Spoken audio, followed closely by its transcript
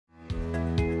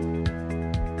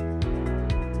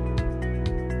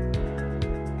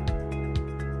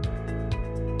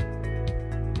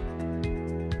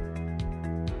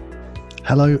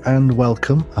Hello and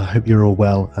welcome. I hope you're all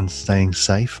well and staying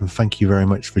safe, and thank you very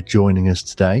much for joining us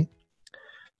today.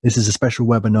 This is a special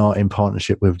webinar in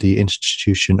partnership with the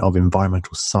Institution of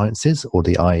Environmental Sciences, or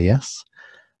the IES,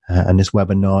 and this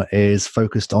webinar is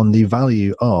focused on the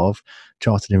value of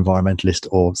Chartered Environmentalist,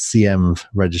 or CEnv,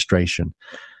 registration.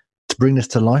 To bring this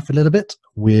to life a little bit,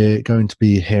 we're going to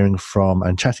be hearing from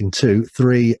and chatting to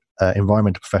three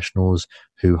environmental professionals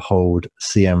who hold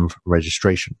CEnv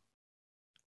registration.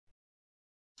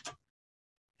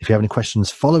 If you have any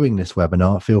questions following this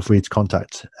webinar, feel free to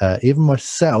contact either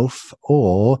myself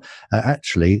or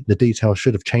actually the details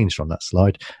should have changed on that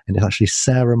slide, and it's actually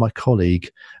Sarah, my colleague.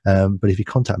 But if you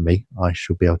contact me, I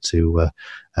shall be able to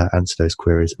answer those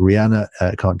queries. Rihanna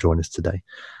can't join us today,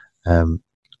 but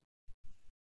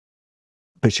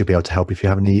she'll be able to help if you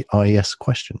have any IES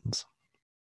questions.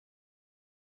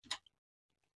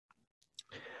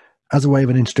 As a way of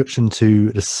an introduction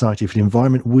to the Society for the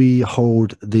Environment, we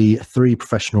hold the three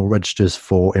professional registers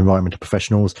for environmental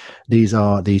professionals. These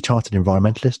are the Chartered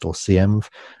Environmentalist, or CEnv,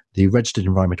 the Registered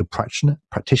Environmental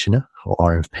Practitioner, or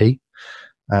REP,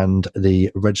 and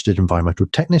the Registered Environmental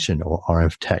Technician, or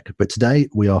REvTech. But today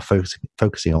we are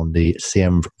focusing on the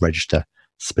CEnv register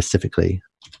specifically.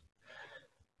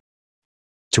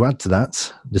 To add to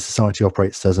that, the Society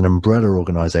operates as an umbrella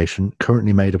organisation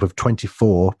currently made up of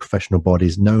 24 professional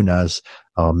bodies known as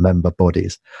our member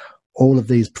bodies. All of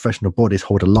these professional bodies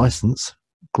hold a licence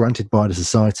granted by the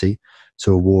Society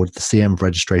to award the CEnv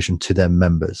registration to their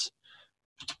members.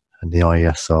 And the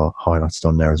IES are highlighted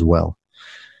on there as well.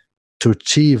 To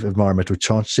achieve environmental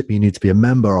chartership, you need to be a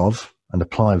member of and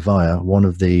apply via one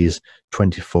of these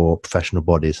 24 professional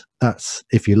bodies. That's,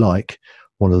 if you like,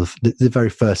 one of the very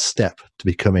first step to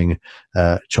becoming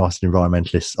Chartered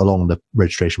Environmentalists along the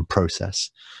registration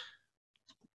process.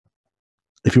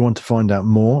 If you want to find out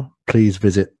more, please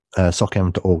visit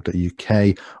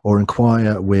socenv.org.uk or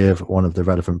inquire with one of the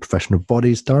relevant professional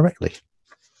bodies directly.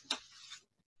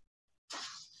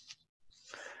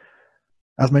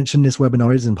 As mentioned, this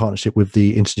webinar is in partnership with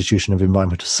the Institution of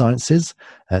Environmental Sciences.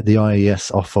 The IES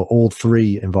offer all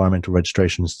three environmental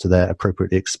registrations to their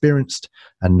appropriately experienced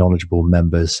and knowledgeable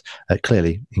members,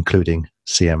 clearly including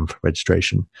CEnv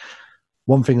registration.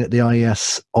 One thing that the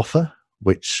IES offer,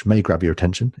 which may grab your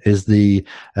attention, is the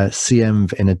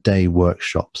CEnv in a day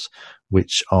workshops,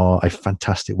 which are a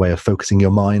fantastic way of focusing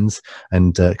your minds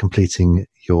and completing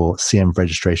your CEnv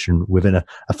registration within a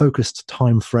focused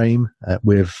time frame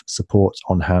with support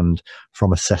on hand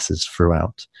from assessors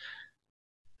throughout.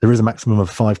 There is a maximum of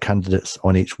 5 candidates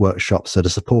on each workshop, so the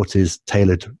support is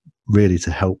tailored really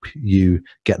to help you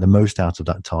get the most out of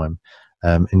that time.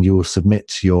 And you will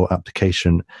submit your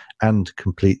application and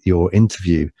complete your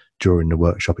interview during the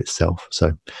workshop itself.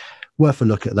 So worth a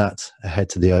look at that. Head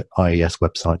to the IES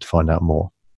website to find out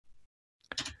more.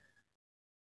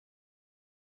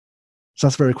 So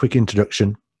that's a very quick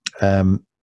introduction, and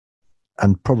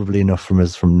probably enough from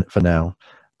us for now.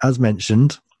 As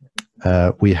mentioned,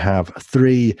 we have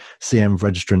 3 CEnv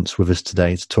registrants with us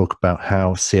today to talk about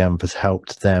how CEnv has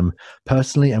helped them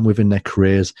personally and within their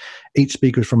careers. Each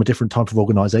speaker is from a different type of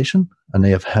organisation, and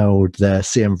they have held their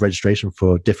CEnv registration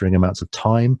for differing amounts of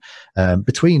time,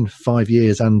 between 5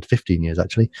 years and 15 years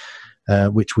actually,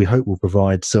 which we hope will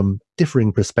provide some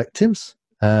differing perspectives,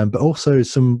 but also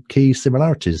some key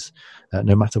similarities,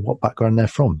 no matter what background they're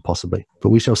from, possibly. But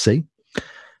we shall see.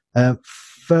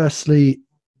 Firstly,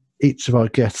 each of our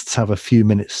guests have a few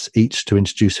minutes each to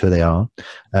introduce who they are,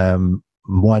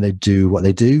 why they do what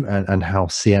they do, and how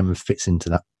CEnv fits into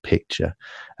that picture.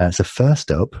 So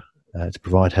first up, to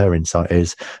provide her insight,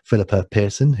 is Phillippa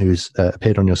Pearson, who's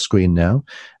appeared on your screen now.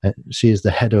 She is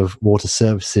the Head of Water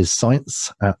Services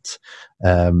Science at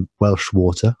Welsh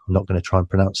Water. I'm not going to try and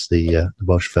pronounce the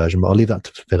Welsh version, but I'll leave that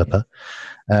to Phillippa.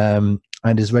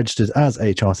 And is registered as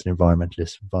a Chartered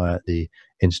Environmentalist via the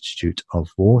Institute of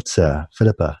Water.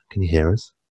 Phillippa, can you hear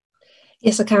us?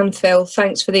 Yes, I can, Phil.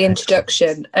 Thanks for the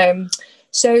introduction.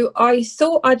 So I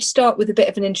thought I'd start with a bit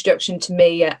of an introduction to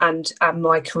me and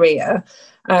my career.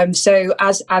 So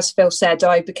as Phil said,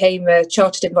 I became a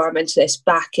Chartered Environmentalist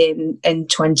back in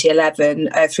 2011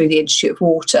 through the Institute of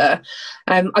Water.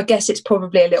 I guess it's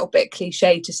probably a little bit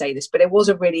cliche to say this, but it was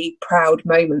a really proud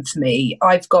moment for me.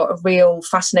 I've got a real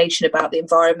fascination about the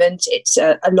environment. It's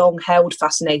a long-held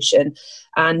fascination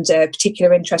and a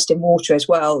particular interest in water as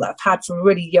well that I've had from a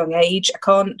really young age.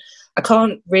 I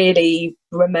can't really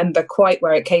remember quite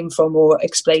where it came from or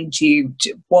explain to you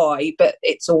why, but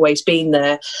it's always been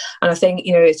there. And I think,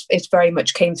 you know, it's very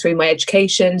much came through my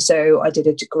education. So I did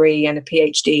a degree and a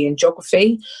PhD in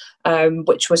geography,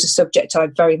 which was a subject I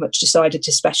very much decided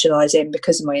to specialise in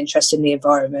because of my interest in the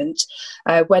environment.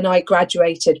 When I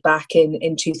graduated back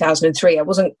in 2003, I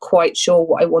wasn't quite sure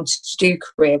what I wanted to do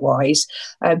career-wise,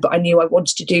 but I knew I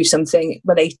wanted to do something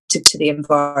related to the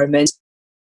environment.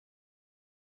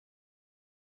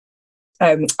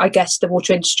 I guess the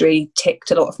water industry ticked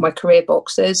a lot of my career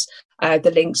boxes,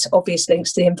 the obvious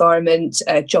links to the environment,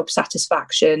 job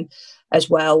satisfaction as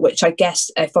well, which I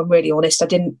guess, if I'm really honest, I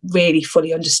didn't really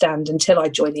fully understand until I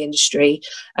joined the industry,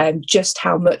 just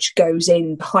how much goes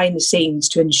in behind the scenes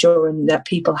to ensuring that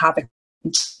people have a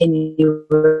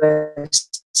continuous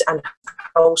and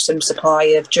wholesome supply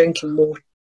of drinking water.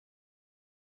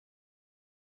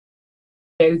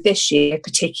 You know, this year,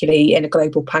 particularly in a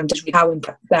global pandemic, how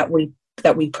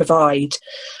that we provide,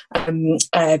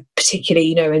 particularly,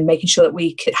 you know, in making sure that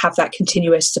we could have that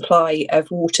continuous supply of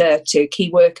water to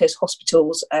key workers,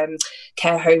 hospitals,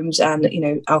 care homes, and, you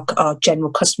know, our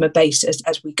general customer base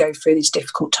as we go through these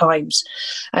difficult times.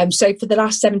 So for the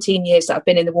last 17 years that I've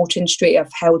been in the water industry,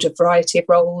 I've held a variety of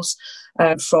roles,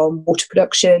 from water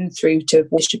production through to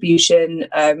distribution.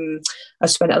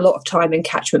 I've spent a lot of time in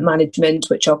catchment management,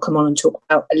 which I'll come on and talk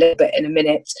about a little bit in a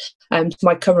minute.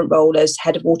 My current role as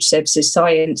Head of Water Services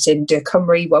Science in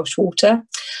Cymru, Welsh Water.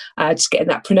 Just getting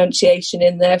that pronunciation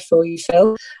in there for you,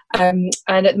 Phil. And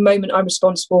at the moment, I'm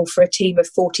responsible for a team of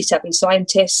 47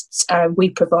 scientists. We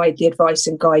provide the advice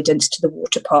and guidance to the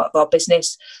water part of our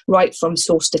business, right from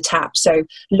source to tap. So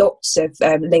lots of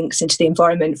links into the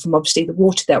environment, from obviously the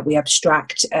water that we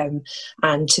abstract and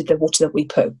to the water that we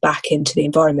put back into the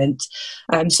environment.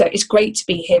 So it's great to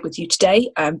be here with you today.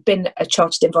 I've been a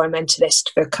Chartered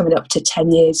Environmentalist for coming up to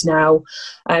 10 years now.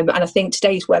 And I think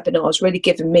today's webinar has really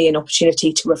given me an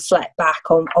opportunity to reflect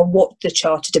back on what the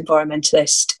Chartered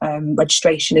Environmentalist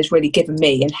registration has really given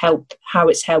me and how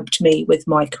it's helped me with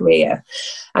my career.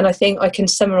 And I think I can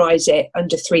summarise it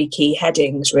under three key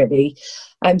headings, really.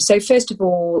 So first of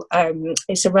all,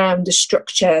 it's around the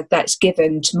structure that's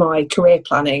given to my career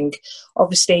planning.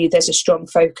 Obviously, there's a strong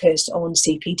focus on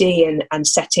CPD and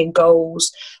setting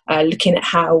goals, looking at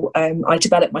how I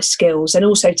develop my skills, and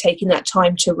also taking that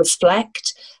time to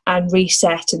reflect and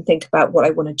reset and think about what I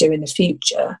want to do in the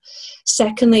future.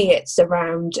 Secondly, it's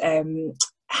around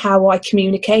how I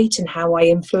communicate and how I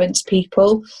influence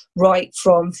people, right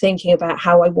from thinking about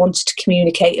how I wanted to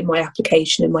communicate in my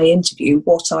application and my interview,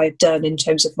 what I've done in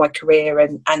terms of my career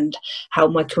and how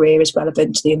my career is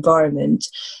relevant to the environment.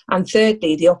 And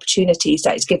thirdly, the opportunities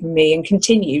that it's given me and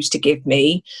continues to give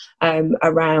me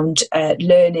around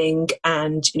learning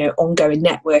and, you know, ongoing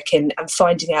networking and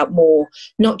finding out more,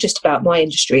 not just about my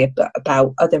industry, but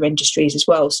about other industries as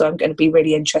well. So I'm going to be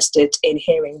really interested in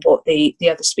hearing what the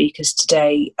other speakers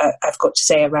today have got to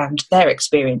say around their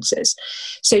experiences.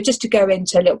 So just to go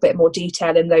into a little bit more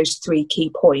detail in those three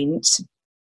key points.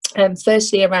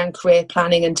 Firstly, around career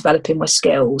planning and developing my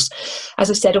skills. As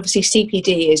I said, obviously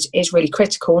CPD is really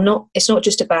critical. It's not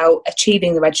just about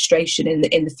achieving the registration in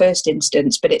the first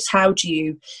instance, but it's how do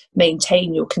you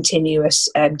maintain your continuous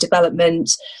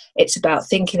development. It's about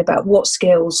thinking about what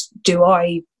skills do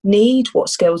I need, what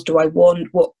skills do I want,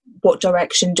 what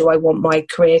direction do I want my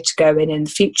career to go in the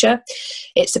future.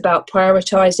 It's about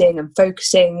prioritising and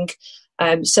focusing.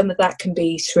 Some of that can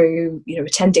be through, you know,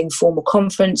 attending formal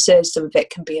conferences. Some of it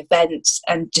can be events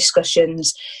and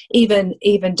discussions, even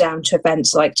down to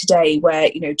events like today,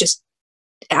 where, you know, just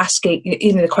asking,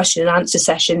 even the question and answer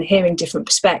session, hearing different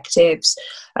perspectives,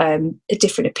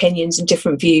 different opinions and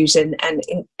different views, and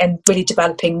really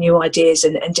developing new ideas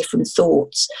and different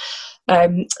thoughts.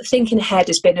 Thinking ahead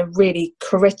has been a really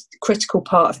critical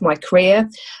part of my career.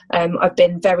 I've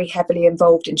been very heavily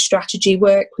involved in strategy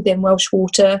work within Welsh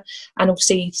Water, and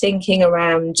obviously thinking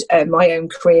around my own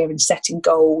career and setting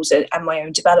goals and my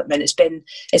own development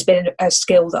has been a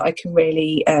skill that I can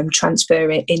really transfer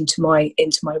it into my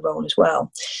role as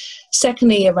well.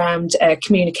 Secondly, around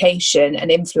communication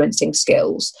and influencing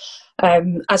skills.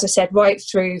 As I said, right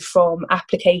through from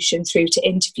application through to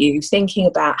interview, thinking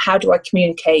about how do I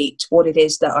communicate what it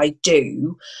is that I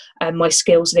do and my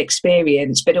skills and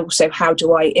experience, but also how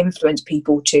do I influence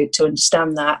people to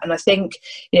understand that. And I think,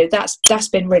 you know, that's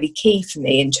been really key for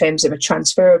me in terms of a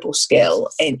transferable skill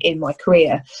in my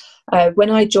career. When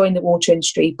I joined the water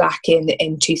industry back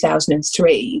in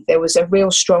 2003, there was a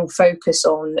real strong focus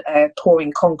on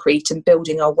pouring concrete and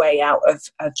building our way out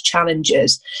of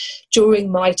challenges.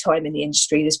 During my time in the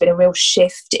industry, there's been a real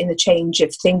shift in the change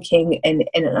of thinking in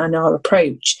our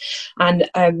approach, and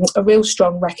a real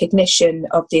strong recognition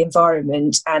of the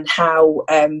environment and how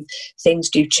things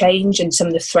do change and some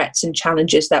of the threats and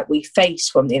challenges that we face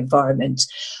from the environment.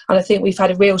 And I think we've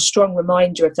had a real strong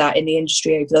reminder of that in the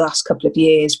industry over the last couple of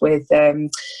years with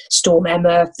Storm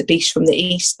Emma, the beast from the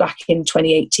east, back in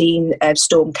 2018,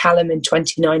 Storm Callum in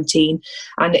 2019.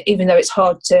 And even though it's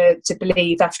hard to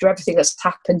believe after everything that's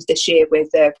happened this year with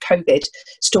COVID,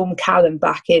 Storm Callum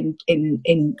back in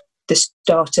the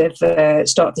start of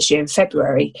this year in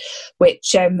February,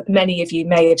 which many of you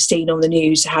may have seen on the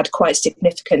news, had quite a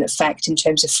significant effect in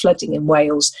terms of flooding in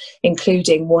Wales,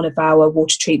 including one of our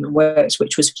water treatment works,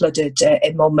 which was flooded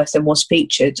in Monmouth and was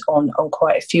featured on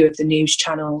quite a few of the news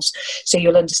channels. So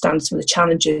you'll understand some of the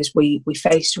challenges we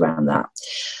faced around that.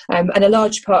 And a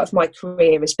large part of my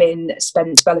career has been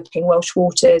spent developing Welsh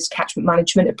Water's catchment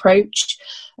management approach.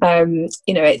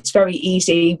 It's very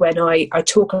easy when I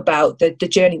talk about the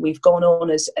journey we've gone on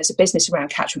as a business around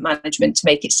catchment management to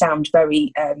make it sound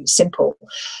very simple.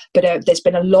 But there's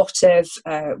been a lot of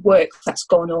work that's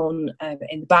gone on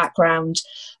in the background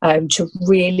to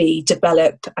really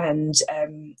develop and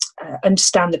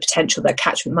understand the potential that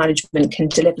catchment management can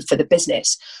deliver for the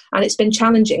business. And it's been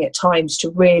challenging at times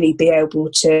to really be able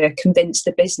to convince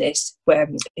the business where,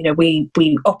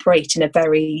 we operate in a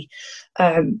very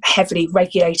heavily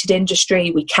regulated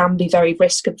industry. We can be very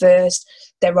risk averse.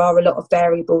 There are a lot of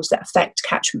variables that affect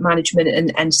catchment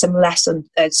management and some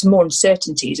more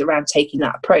uncertainties around taking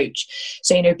that approach.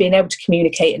 So, being able to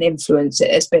communicate and influence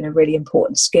it has been a really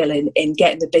important skill in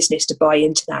getting the business to buy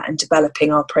into that and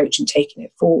developing our approach and taking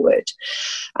it forward.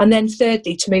 And then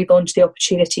thirdly, to move on to the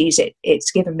opportunities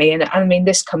it's given me. And I mean,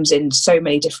 this comes in so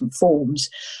many different forms,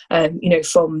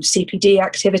 from CPD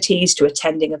activities to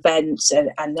attending events and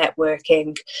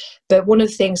networking. But one of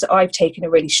the things that I've taken a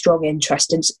really strong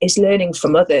interest in is learning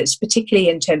from others, particularly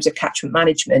in terms of catchment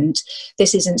management.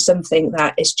 This isn't something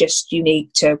that is just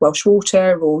unique to Welsh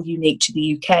Water or unique to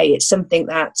the UK. It's something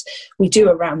that we do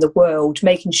around the world,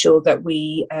 making sure that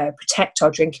we protect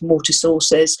our drinking water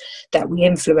sources, that we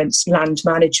influence land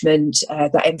management,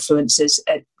 that influences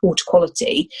water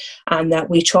quality, and that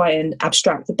we try and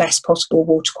abstract the best possible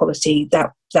water quality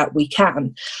that we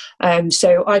can.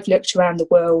 So I've looked around the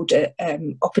world at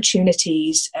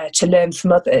opportunities to learn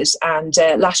from others, and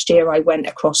last year I went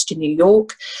across to New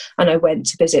York and I went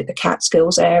to visit the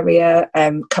Catskills area,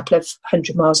 a couple of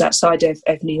 100 miles outside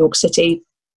of New York City,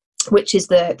 which is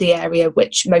the area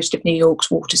which most of New York's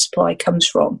water supply comes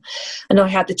from. And I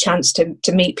had the chance to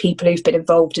meet people who've been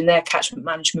involved in their catchment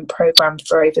management programme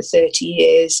for over 30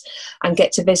 years and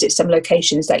get to visit some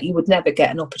locations that you would never get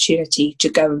an opportunity to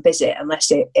go and visit unless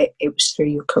it was through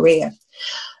your career.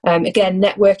 Again,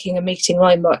 networking and meeting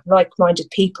like-minded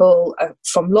people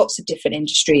from lots of different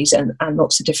industries and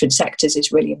lots of different sectors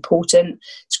is really important.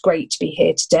 It's great to be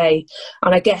here today.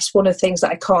 And I guess one of the things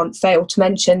that I can't fail to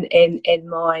mention in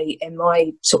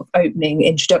my sort of opening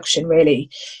introduction really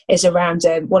is around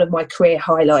one of my career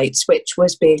highlights, which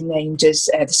was being named as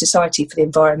the Society for the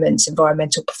Environment's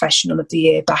Environmental Professional of the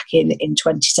Year back in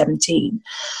 2017.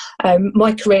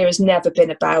 My career has never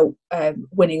been about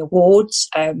winning awards.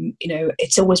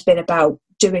 It's always been about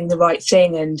doing the right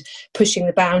thing and pushing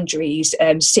the boundaries,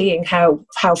 seeing how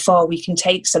far we can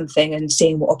take something and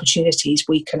seeing what opportunities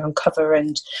we can uncover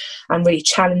and really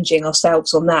challenging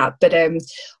ourselves on that. But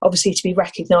obviously to be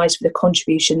recognised for the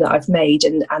contribution that I've made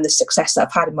and the success that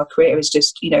I've had in my career is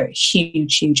just, a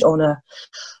huge honour.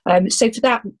 So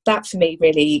for that for me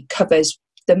really covers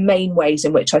the main ways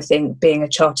in which I think being a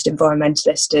Chartered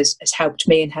Environmentalist has helped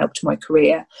me and helped my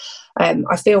career.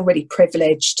 I feel really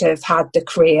privileged to have had the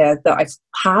career that I've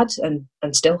had and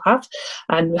still have,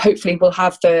 and hopefully will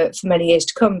have for many years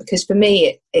to come, because for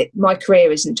me, my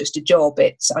career isn't just a job,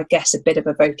 it's, I guess, a bit of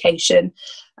a vocation.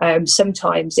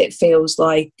 Sometimes it feels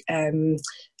like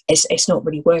it's not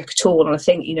really work at all. And I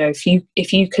think,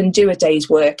 if you can do a day's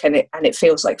work and it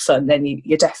feels like fun, then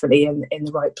you're definitely in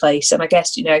the right place. And I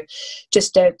guess,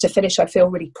 just to finish, I feel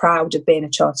really proud of being a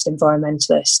Chartered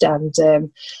Environmentalist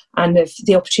and of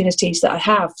the opportunities that I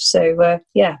have. So,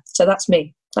 so that's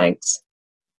me. Thanks.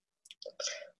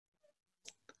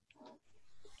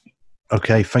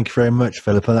 Okay, thank you very much,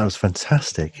 Phillippa. That was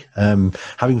fantastic.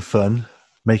 Having fun,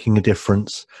 making a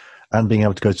difference, and being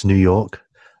able to go to New York.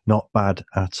 Not bad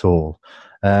at all.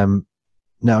 Now,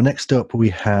 next up, we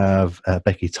have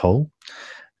Becky Toll.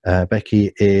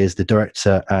 Becky is the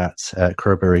director at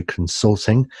Chwarae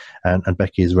Consulting, and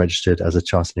Becky is registered as a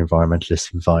Chartered Environmentalist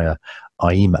via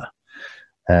IEMA.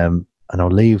 And I'll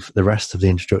leave the rest of the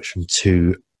introduction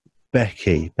to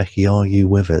Becky. Becky, are you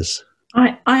with us?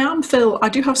 I am, Phil. I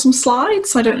do have some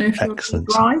slides. I don't know if you want to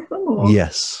drive them or...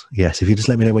 Yes. If you just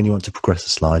let me know when you want to progress the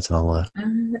slides, and I'll...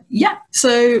 Yeah.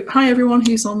 So, hi everyone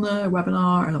who's on the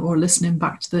webinar or listening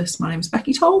back to this. My name is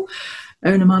Becky Toll,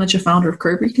 owner, manager, founder of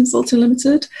Chwarae Consulting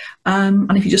Limited. And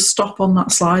if you just stop on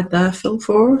that slide there, Phil,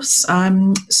 for us.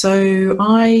 So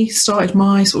I started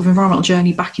my sort of environmental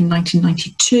journey back in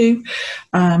 1992,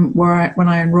 when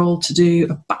I enrolled to do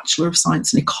a Bachelor of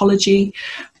Science in Ecology.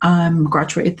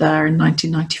 Graduated there in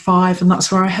 1995, and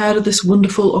that's where I heard of this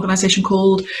wonderful organisation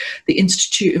called the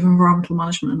Institute of Environmental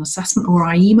Management and Assessment, or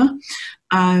IEMA.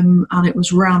 And it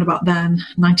was around about then,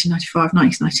 1995,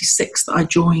 1996, that I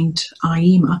joined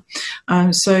IEMA.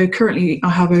 So currently I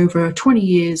have over 20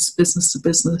 years business to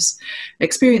business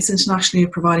experience internationally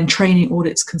of providing training,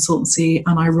 audits, consultancy,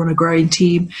 and I run a growing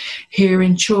team here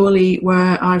in Chwarae,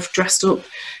 where I've dressed up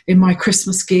in my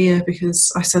Christmas gear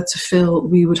because I said to Phil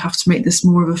we would have to make this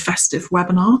more of a festive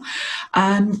webinar.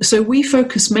 So we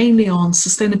focus mainly on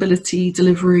sustainability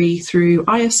delivery through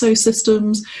ISO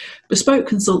systems, bespoke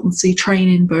consultancy,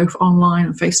 training both online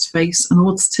and face-to-face, and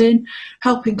auditing,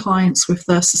 helping clients with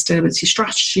their sustainability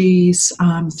strategies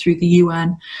through the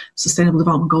UN Sustainable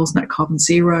Development Goals, Net Carbon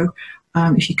Zero.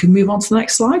 If you can move on to the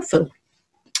next slide, Phil.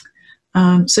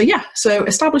 So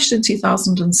established in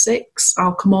 2006,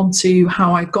 I'll come on to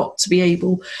how I got to be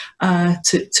able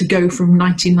to go from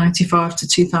 1995 to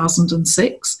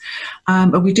 2006.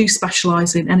 But we do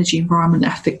specialise in energy, environment,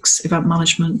 ethics, event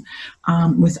management,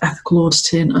 with ethical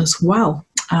auditing as well.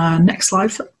 Next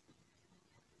slide.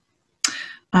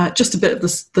 Just a bit of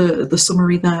the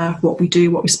summary there, what we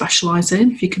do, what we specialise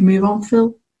in. If you can move on,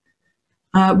 Phil.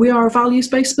 We are a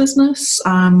values-based business.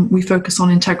 We focus on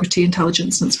integrity,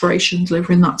 intelligence and inspiration,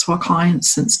 delivering that to our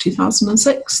clients since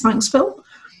 2006. Thanks, Phil.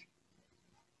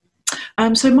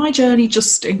 So my journey,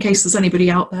 just in case there's anybody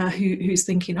out there who's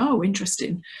thinking, oh,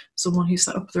 interesting, someone who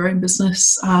set up their own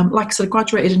business. Like I said, I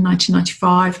graduated in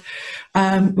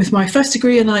 1995 with my first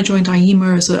degree, and then I joined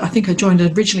IEMA I think I joined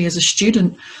originally as a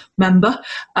student member.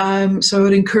 So I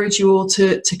would encourage you all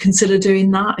to consider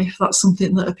doing that if that's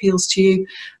something that appeals to you.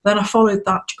 Then I followed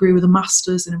that degree with a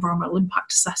master's in environmental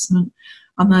impact assessment.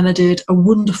 And then I did a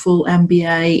wonderful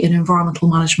MBA in environmental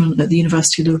management at the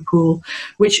University of Liverpool,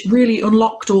 which really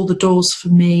unlocked all the doors for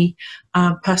me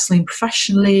personally and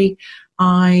professionally.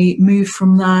 I moved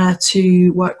from there to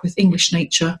work with English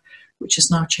Nature, which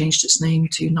has now changed its name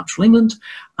to Natural England.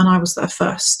 And I was their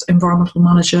first environmental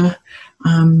manager.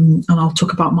 And I'll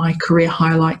talk about my career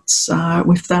highlights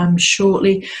with them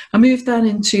shortly. I moved then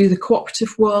into the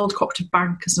cooperative world, cooperative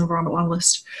bank as an environmental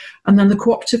analyst, and then the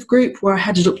cooperative group where I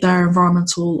headed up their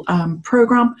environmental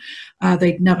programme.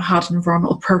 They'd never had an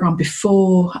environmental programme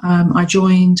before I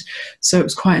joined, so it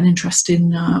was quite an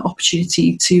interesting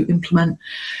opportunity to implement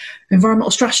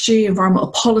environmental strategy,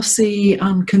 environmental policy,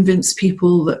 and convince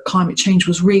people that climate change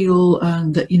was real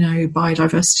and that, you know,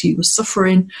 biodiversity was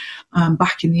suffering.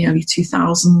 Back in the early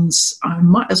 2000s, I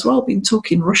might as well have been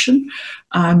talking Russian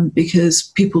because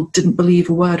people didn't believe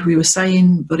a word we were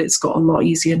saying, but it's got a lot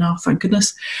easier now, thank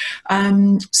goodness.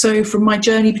 So from my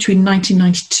journey between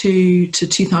 1992 to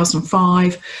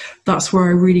 2005, that's where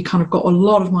I really kind of got a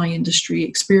lot of my industry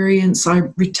experience. I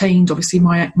retained, obviously,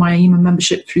 my IEMA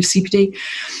membership through CPD.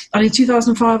 And in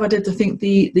 2005, I did, I think,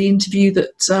 the interview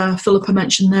that Phillippa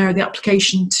mentioned there, the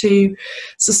application to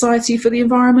Society for the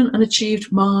Environment, and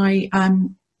achieved my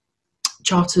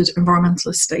Chartered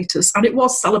Environmentalist status. And it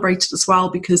was celebrated as well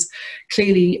because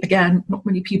clearly, again, not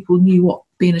many people knew what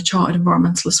being a Chartered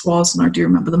Environmentalist was. And I do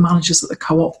remember the managers at the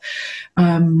co-op.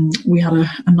 We had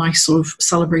a nice sort of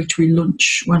celebratory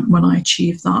lunch when I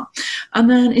achieved that. And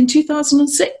then in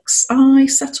 2006, I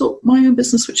set up my own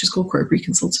business, which is called Chwarae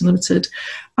Consulting Limited.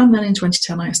 And then in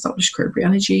 2010, I established Chwarae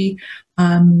Energy.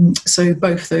 So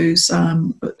both those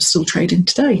still trading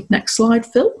today. Next slide,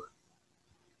 Phil.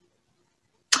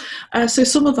 So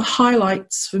some of the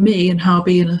highlights for me and how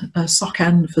being a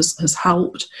CEnv has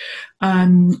helped.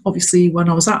 Obviously, when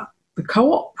I was at the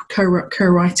co-op,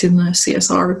 co-writing the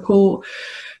CSR report,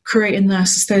 creating their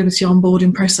sustainability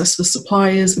onboarding process for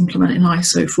suppliers, implementing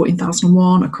ISO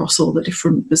 14001 across all the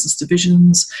different business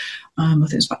divisions. I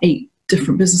think it was about 8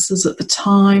 different businesses at the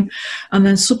time. And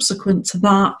then subsequent to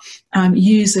that,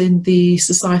 using the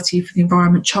Society for the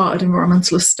Environment Chartered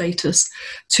Environmentalist status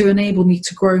to enable me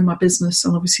to grow my business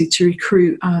and obviously to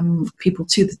recruit people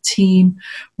to the team,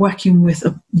 working with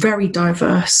a very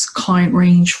diverse client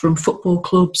range from football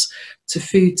clubs to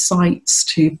food sites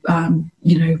to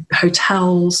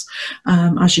hotels,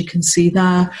 as you can see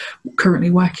there.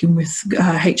 Currently working with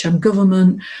HM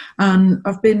government, and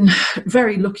I've been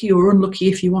very lucky, or unlucky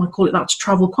if you want to call it that, to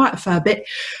travel quite a fair bit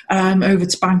over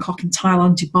to Bangkok and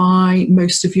Thailand, Dubai,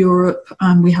 most of Europe.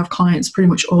 We have clients pretty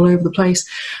much all over the place,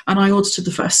 and I audited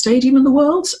the first stadium in the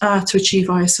world to achieve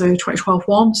ISO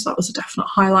 2012-1, so that was a definite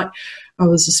highlight. I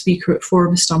was a speaker at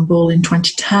Forum Istanbul in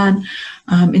 2010.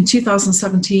 In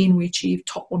 2017, we achieved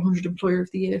Top 100 Employer of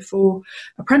the Year for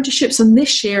apprenticeships. And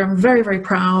this year, I'm very, very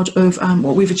proud of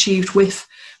what we've achieved with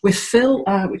Phil,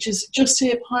 which is just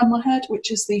here behind my head, which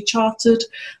is the Chartered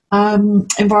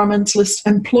Environmentalist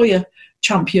Employer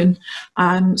Champion.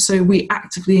 So we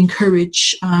actively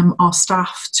encourage our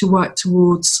staff to work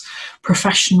towards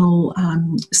professional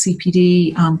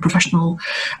CPD and professional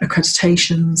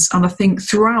accreditations. And I think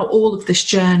throughout all of this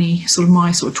journey,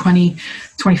 my 20,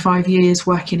 25 years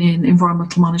working in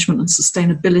environmental management and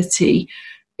sustainability,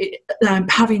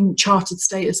 having chartered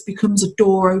status becomes a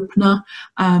door opener,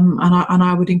 and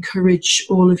I would encourage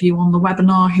all of you on the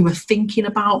webinar who are thinking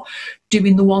about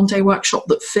doing the one-day workshop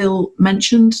that Phil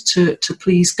mentioned to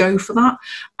please go for that,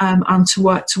 and to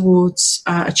work towards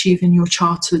achieving your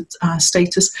chartered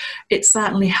status. It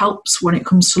certainly helps when it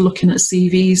comes to looking at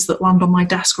CVs that land on my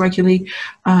desk regularly,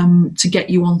 to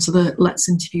get you onto the let's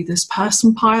interview this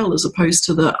person pile, as opposed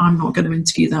to the I'm not going to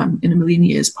interview them in a million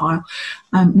years pile.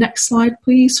 Next slide,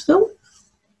 please, Phil.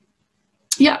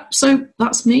 Yeah, so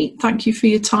that's me. Thank you for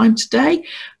your time today.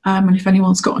 And if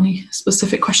anyone's got any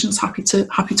specific questions, happy to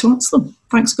answer them.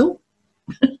 Thanks, Phil.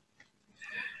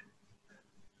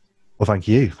 Well, thank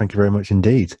you. Thank you very much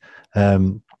indeed.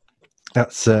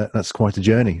 That's quite a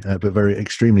journey, but very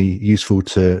extremely useful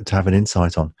to have an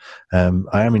insight on.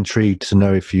 I am intrigued to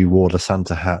know if you wore the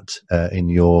Santa hat in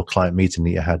your client meeting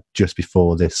that you had just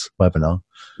before this webinar.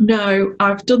 No,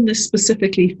 I've done this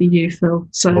specifically for you, Phil.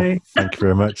 So well, thank you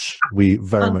very much. We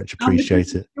very much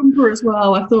appreciate it. Jumper as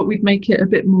well. I thought we'd make it a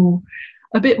bit more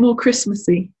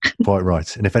Christmassy. Quite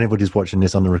right. And if anybody's watching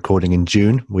this on the recording in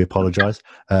June, we apologise,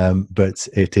 but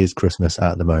it is Christmas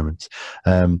at the moment.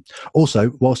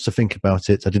 Also, whilst I think about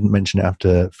it, I didn't mention it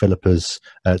after Phillippa's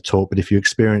talk, but if you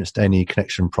experienced any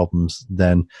connection problems,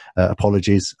 then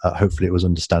apologies. Hopefully it was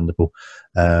understandable.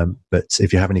 But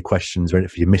if you have any questions, or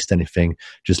if you missed anything,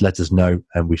 just let us know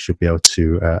and we should be able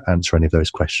to answer any of those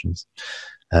questions.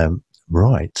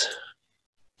 Right.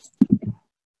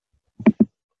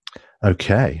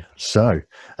 Okay, so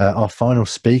our final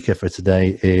speaker for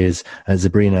today is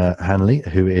Sabrina Hanley,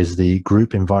 who is the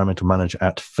Group Environmental Manager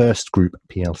at First Group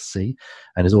PLC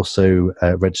and is also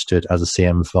registered as a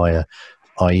CEnv via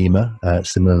IEMA,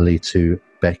 similarly to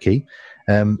Becky.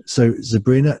 So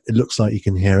Sabrina, it looks like you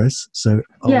can hear us. So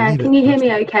yeah, can you hear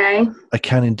me okay? I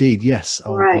can indeed, yes.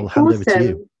 I'll hand over to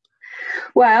you.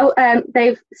 Well,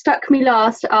 they've stuck me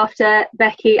last after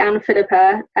Becky and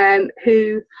Phillippa,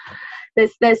 who...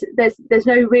 There's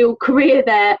no real career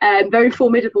there. Very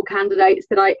formidable candidates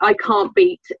that I can't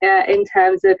beat in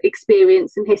terms of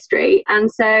experience and history. And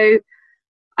so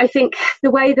I think the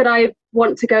way that I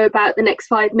want to go about the next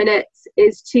 5 minutes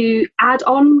is to add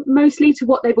on mostly to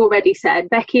what they've already said.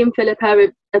 Becky and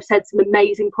Phillippa have said some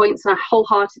amazing points, and I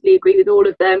wholeheartedly agree with all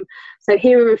of them. So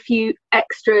here are a few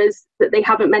extras that they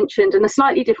haven't mentioned and a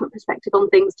slightly different perspective on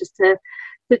things, just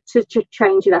to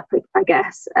change it up, I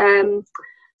guess.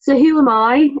 So who am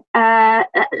I?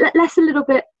 Less a little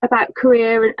bit about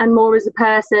career and more as a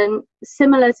person.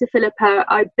 Similar to Phillippa,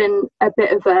 I've been a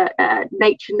bit of a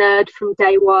nature nerd from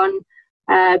day one,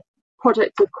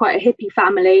 product of quite a hippie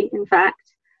family, in fact.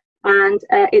 And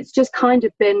it's just kind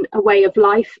of been a way of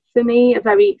life for me, a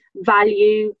very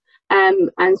value and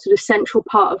sort of central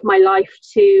part of my life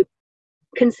to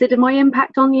consider my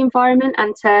impact on the environment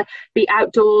and to be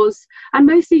outdoors and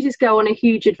mostly just go on a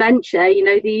huge adventure. You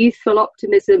know, the youthful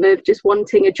optimism of just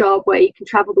wanting a job where you can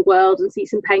travel the world and see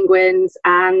some penguins,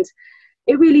 and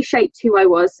it really shaped who I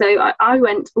was. So I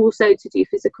went also to do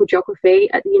physical geography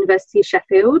at the University of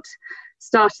Sheffield,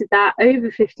 started that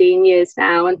over 15 years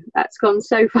now, and that's gone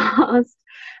so fast.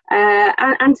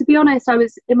 And to be honest, I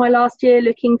was in my last year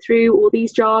looking through all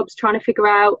these jobs, trying to figure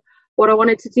out what I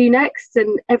wanted to do next,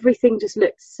 and everything just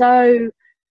looked so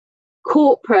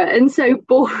corporate and so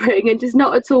boring and just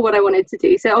not at all what I wanted to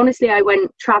do. So honestly, I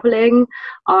went traveling.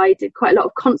 I did quite a lot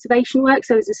of conservation work.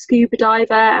 So I was a scuba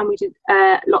diver, and we did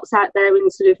lots out there in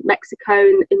sort of Mexico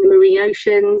and in the marine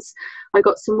oceans. I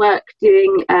got some work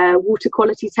doing water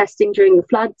quality testing during the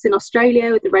floods in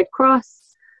Australia with the Red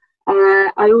Cross.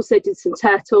 I also did some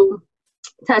turtle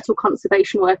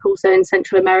conservation work also in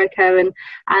Central America,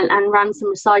 and ran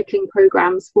some recycling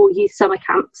programs for youth summer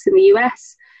camps in the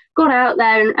US. Got out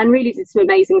there and really did some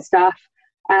amazing stuff.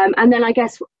 And then I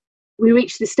guess we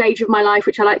reached the stage of my life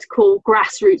which I like to call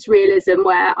grassroots realism,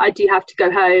 where I do have to go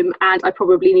home and I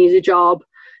probably need a job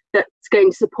that's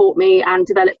going to support me and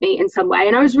develop me in some way.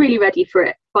 And I was really ready for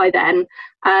it by then.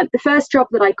 The first job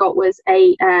that I got was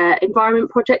a environment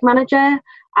project manager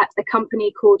at a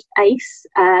company called ACE.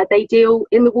 They deal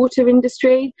in the water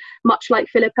industry, much like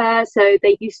Phillippa. So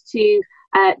they used to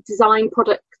design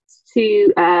products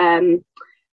to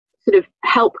sort of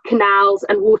help canals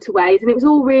and waterways. And it was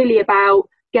all really about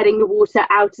getting the water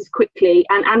out as quickly.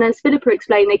 And as Phillippa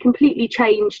explained, they completely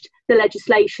changed the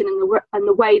legislation and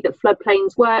the way that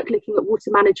floodplains work, looking at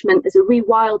water management as a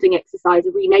rewilding exercise,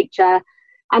 a renature.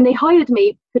 And they hired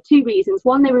me for two reasons.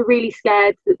 One, they were really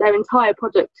scared that their entire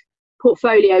product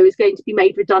portfolio was going to be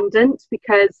made redundant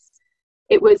because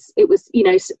it was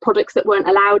products that weren't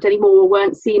allowed anymore or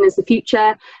weren't seen as the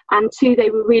future. And two, they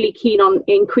were really keen on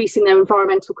increasing their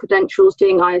environmental credentials,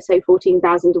 doing ISO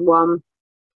 14001.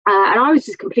 And I was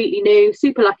just completely new,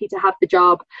 super lucky to have the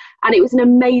job. And it was an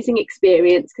amazing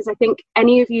experience, because I think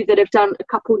any of you that have done a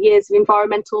couple years of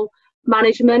environmental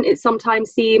management, it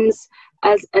sometimes seems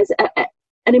as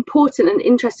an important and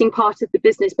interesting part of the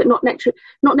business, but not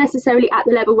necessarily at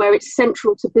the level where it's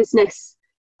central to business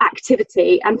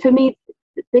activity. And for me,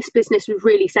 this business was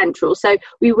really central. So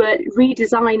we were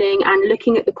redesigning and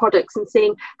looking at the products and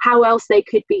seeing how else they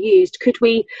could be used. Could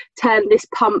we turn this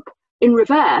pump in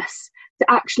reverse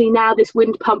to actually, now this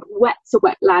wind pump wets a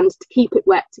wetland to keep it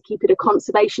wet, to keep it a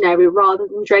conservation area rather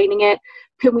than draining it?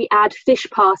 Can we add fish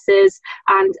passes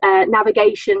and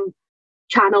navigation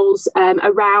channels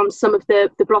around some of the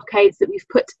blockades that we've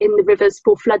put in the rivers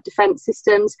for flood defence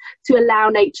systems to allow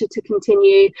nature to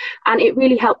continue? And it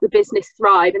really helped the business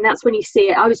thrive. And that's when you see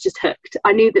it. I was just hooked.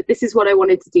 I knew that this is what I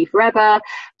wanted to do forever,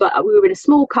 but we were in a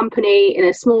small company in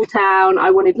a small town.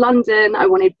 I wanted London. I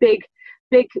wanted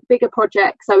bigger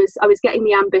projects. I was getting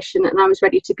the ambition and I was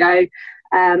ready to go.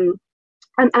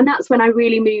 And that's when I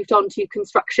really moved on to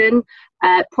construction,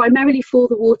 primarily for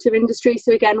the water industry.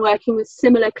 So again, working with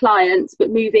similar clients, but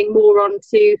moving more on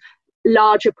to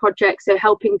larger projects. So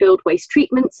helping build waste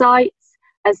treatment sites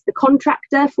as the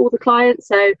contractor for the client.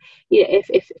 So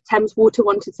if Thames Water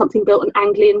wanted something built on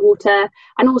Anglian Water,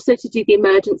 and also to do the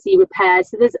emergency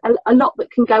repairs. So there's a lot that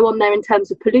can go on there in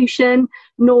terms of pollution,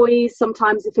 noise.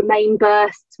 Sometimes if a main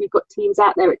bursts, we've got teams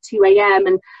out there at 2 a.m.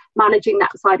 and managing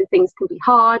that side of things can be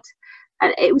hard.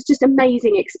 And it was just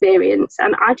amazing experience.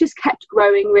 And I just kept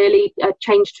growing, really. I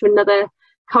changed to another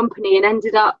company and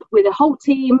ended up with a whole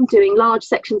team doing large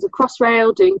sections of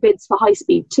Crossrail, doing bids for High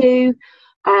Speed 2,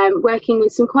 working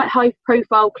with some quite high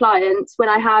profile clients when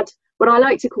I had what I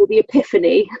like to call the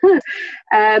epiphany.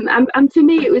 And for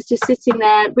me, it was just sitting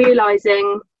there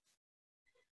realizing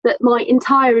that my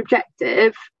entire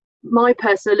objective, my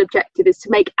personal objective, is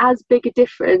to make as big a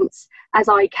difference as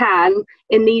I can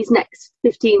in these next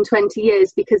 15, 20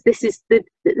 years, because this is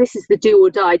the do or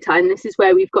die time. This is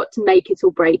where we've got to make it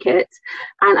or break it.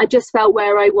 And I just felt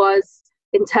where I was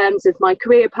in terms of my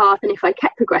career path, and if I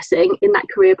kept progressing in that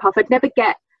career path, I'd never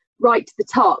get right to the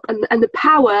top. And the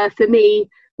power for me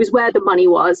was where the money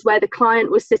was, where the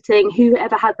client was sitting.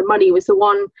 Whoever had the money was the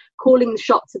one calling the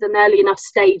shots at an early enough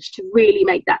stage to really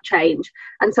make that change.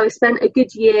 And so I spent a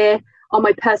good year on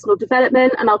my personal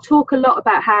development, and I'll talk a lot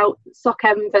about how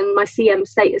CEnv and my CM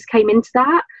status came into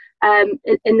that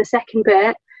in the second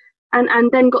bit. And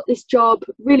then got this job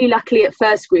really luckily at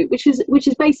First Group, which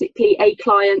is basically a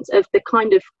client of the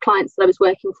kind of clients that I was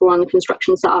working for on the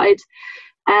construction side.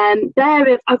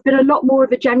 There I've been a lot more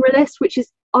of a generalist, which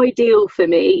is ideal for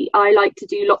me. I like to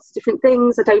do lots of different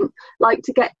things. I don't like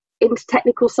to get into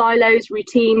technical silos.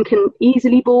 Routine can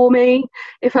easily bore me,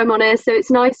 if I'm honest. So it's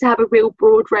nice to have a real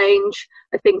broad range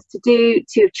of things to do,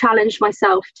 to challenge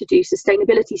myself to do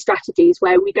sustainability strategies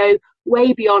where we go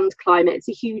way beyond climate. It's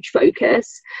a huge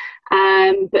focus,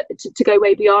 but to go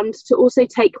way beyond, to also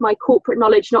take my corporate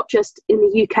knowledge, not just in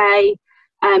the UK,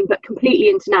 but completely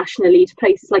internationally, to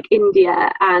places like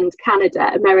India and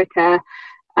Canada, America,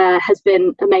 has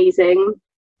been amazing.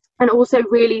 And also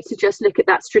really to just look at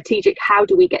that strategic, how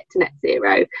do we get to net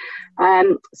zero?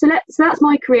 So that's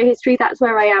my career history. That's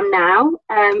where I am now.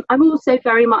 I'm also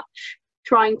very much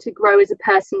trying to grow as a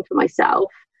person for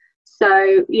myself. So,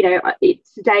 you know,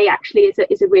 today actually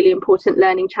is a really important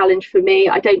learning challenge for me.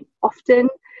 I don't often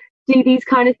do these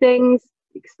kind of things,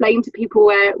 explain to people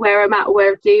where I'm at or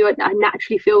where I do, and I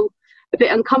naturally feel a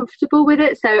bit uncomfortable with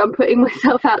it. So I'm putting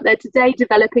myself out there today,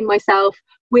 developing myself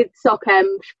with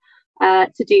CEnv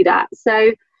to do that.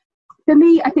 So for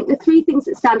me, I think the three things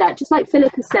that stand out, just like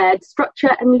Phillippa said,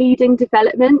 structure and leading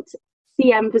development.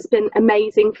 CEnv has been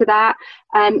amazing for that.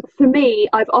 For me,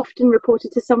 I've often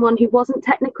reported to someone who wasn't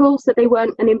technical, so they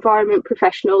weren't an environment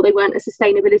professional, they weren't a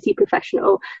sustainability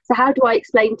professional. So how do I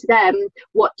explain to them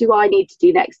what do I need to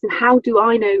do next, and how do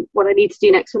I know what I need to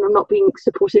do next when I'm not being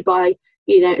supported by,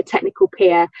 you know, a technical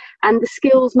peer? And the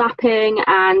skills mapping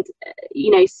and, you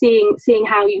know, seeing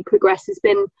how you progress has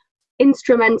been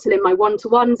instrumental in my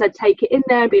one-to-ones. I'd take it in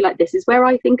there and be like, this is where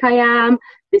I think I am,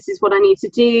 this is what I need to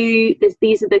do,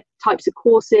 these are the types of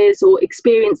courses or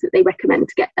experience that they recommend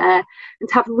to get there, and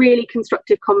to have really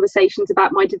constructive conversations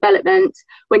about my development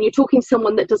when you're talking to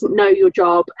someone that doesn't know your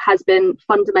job has been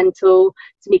fundamental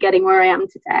to me getting where I am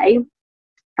today.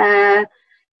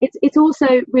 It's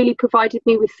also really provided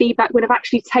me with feedback when I've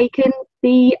actually taken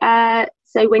the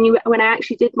so when I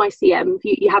actually did my CEnv,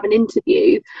 you have an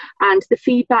interview, and the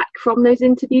feedback from those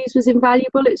interviews was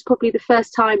invaluable. It was probably the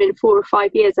first time in 4 or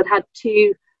 5 years I'd had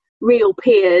 2 real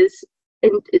peers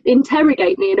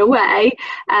interrogate me in a way,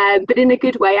 but in a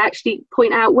good way, actually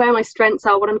point out where my strengths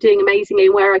are, what I'm doing amazingly,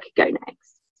 and where I could go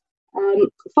next.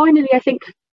 Finally, I think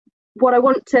what I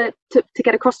want to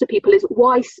get across to people is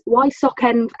why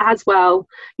CEnv as well.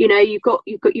 You know, you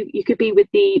could be with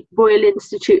the Royal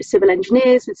Institute of Civil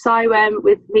Engineers, with CEnv,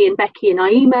 with me and Becky and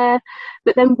IEMA,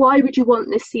 but then why would you want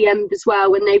this CEnv as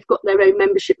well when they've got their own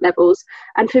membership levels?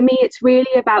 And for me, it's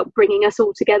really about bringing us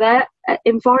all together.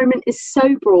 Environment is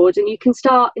so broad, and you can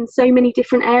start in so many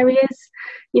different areas,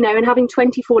 you know, and having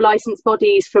 24 licensed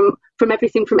bodies from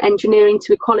everything from engineering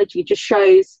to ecology just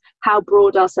shows how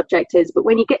broad our subject is. But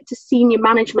when you get to senior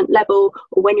management level,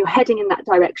 or when you're heading in that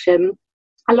direction,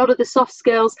 a lot of the soft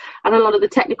skills and a lot of the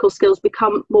technical skills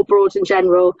become more broad and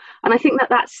general. And I think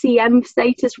that CEnv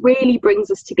status really brings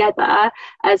us together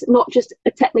as not just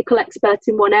a technical expert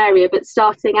in one area, but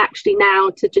starting actually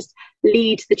now to just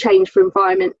lead the change for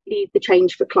environment, lead the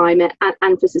change for climate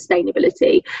and for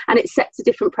sustainability. And it sets a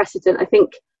different precedent. I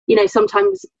think, you know,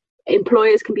 sometimes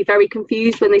employers can be very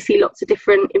confused when they see lots of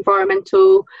different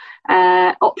environmental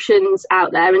options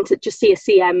out there, and to just see a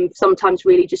CEnv sometimes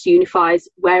really just unifies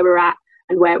where we're at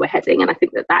and where we're heading. And I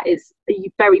think that is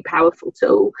a very powerful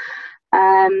tool.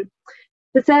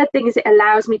 The third thing is it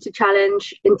allows me to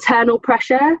challenge internal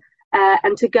pressure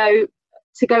and to go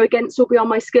against or beyond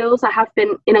my skills. I have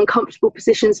been in uncomfortable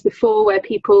positions before where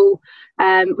people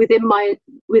within my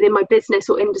business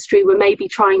or industry were maybe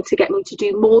trying to get me to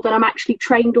do more than I'm actually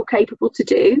trained or capable to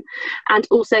do, and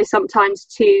also sometimes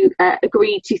to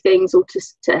agree to things or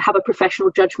to have a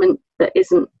professional judgment that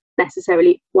isn't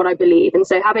necessarily what I believe. And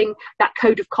so having that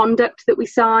code of conduct that we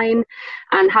sign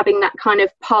and having that kind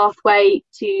of pathway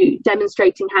to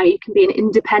demonstrating how you can be an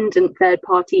independent third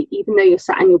party even though you're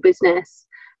sat in your business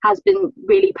has been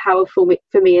really powerful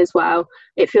for me as well.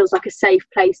 It feels like a safe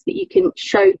place that you can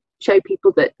show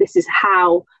people that this is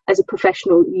how, as a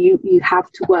professional, you have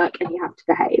to work and you have to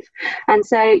behave. And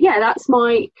so, yeah, that's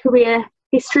my career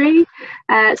history.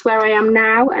 It's where I am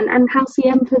now, and how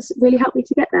CEnv has really helped me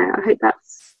to get there. I hope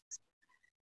that's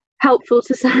helpful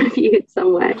to some of you in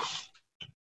some way.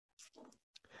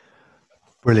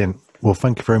 Brilliant. Well,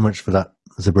 thank you very much for that,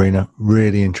 Sabrina.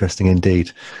 Really interesting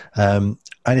indeed.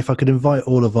 And if I could invite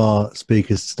all of our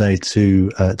speakers today to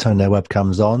turn their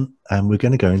webcams on, and we're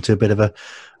going to go into a bit of a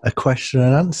question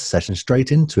and answer session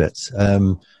straight into it.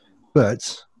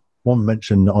 But one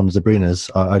mention on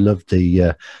Sabrina's, I love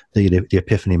the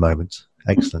epiphany moment.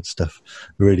 Excellent stuff.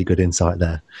 Really good insight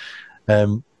there.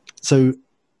 So,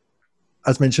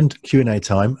 as mentioned, Q&A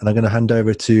time, and I'm going to hand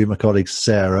over to my colleague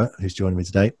Sarah, who's joining me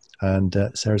today, and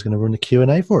Sarah's going to run the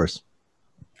Q&A for us.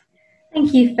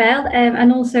 Thank you, Phil,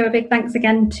 and also a big thanks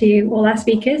again to all our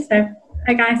speakers. So,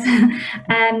 hi guys,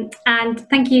 and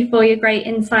thank you for your great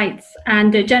insights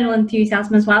and general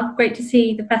enthusiasm as well. Great to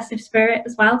see the festive spirit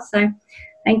as well, so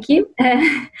thank you.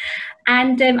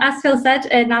 And as Phil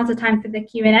said, now's the time for the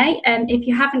Q&A. If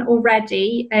you haven't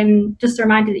already, just a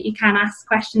reminder that you can ask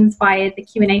questions via the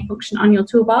Q&A function on your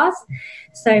toolbars,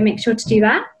 so make sure to do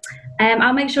that.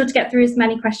 I'll make sure to get through as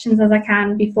many questions as I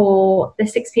can before the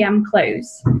 6 p.m.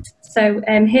 close. So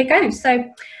here goes. So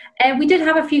we did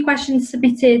have a few questions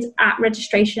submitted at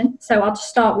registration, so I'll just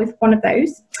start with one of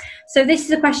those. So this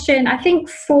is a question, I think,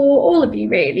 for all of you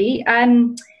really.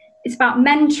 it's about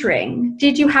mentoring.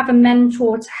 Did you have a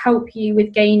mentor to help you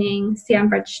with gaining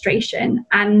CEnv registration?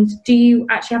 And do you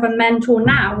actually have a mentor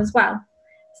now as well?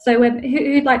 So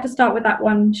who'd like to start with that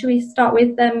one? Should we start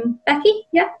with Becky?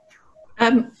 Yeah.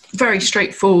 Very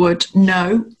straightforward.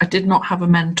 No, I did not have a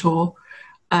mentor,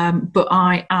 but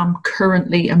I am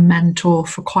currently a mentor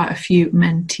for quite a few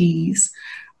mentees.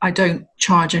 I don't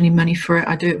charge any money for it.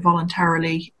 I do it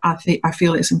voluntarily. I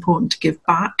feel it's important to give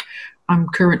back. I'm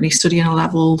currently studying a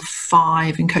level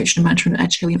 5 in coaching and mentoring at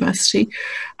Edge Hill University,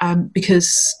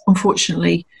 because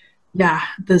unfortunately,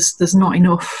 there's not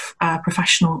enough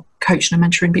professional coaching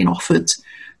and mentoring being offered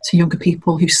to younger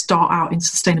people who start out in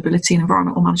sustainability and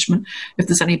environmental management. If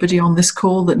there's anybody on this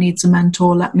call that needs a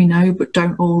mentor, let me know, but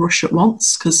don't all rush at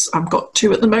once, because I've got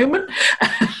 2 at the moment.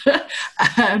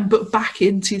 But back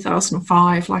in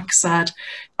 2005, like I said,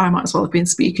 I might as well have been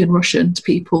speaking Russian to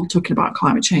people talking about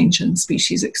climate change and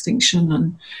species extinction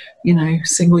and,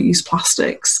 single-use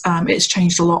plastics. It's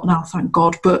changed a lot now, thank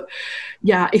God. But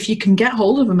yeah, if you can get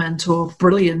hold of a mentor,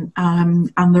 brilliant.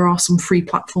 And there are some free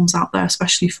platforms out there,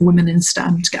 especially for women in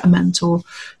STEM, to get a mentor.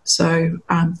 So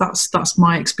that's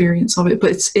my experience of it.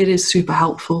 But it is super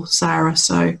helpful, Sarah.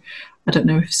 So I don't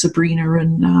know if Sabrina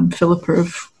and Phillippa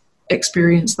have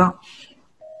experienced that.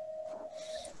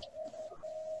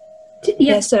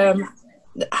 Yes,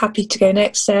 happy to go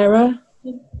next, Sarah.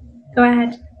 Go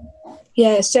ahead.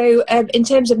 Yeah, so in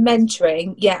terms of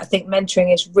mentoring, I think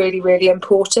mentoring is really, really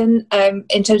important.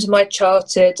 In terms of my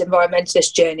Chartered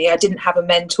Environmentalist journey, I didn't have a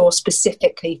mentor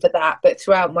specifically for that, but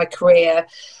throughout my career,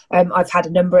 I've had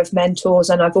a number of mentors,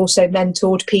 and I've also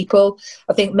mentored people.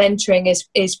 I think mentoring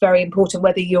is very important,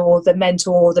 whether you're the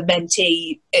mentor or the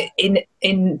mentee.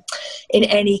 In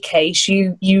any case,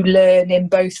 you learn in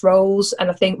both roles, and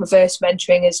I think reverse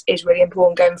mentoring is really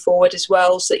important going forward as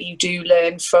well, so that you do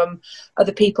learn from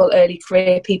other people, early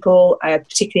career people,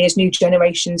 particularly as new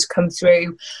generations come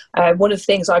through. One of the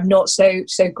things I'm not so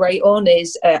great on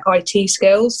is IT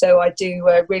skills, so I do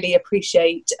really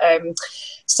appreciate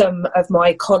some of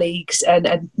my colleagues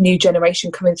and new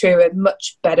generation coming through are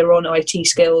much better on IT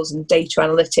skills and data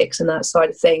analytics and that side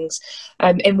of things.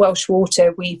 In Welsh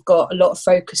Water, we've got a lot of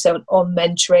focus on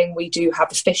mentoring. We do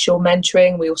have official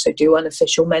mentoring. We also do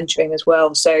unofficial mentoring as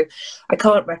well. So I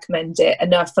can't recommend it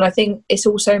enough. And I think it's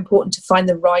also important to find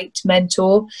the right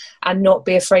mentor and not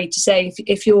be afraid to say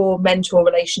if your mentor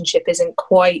relationship isn't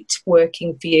quite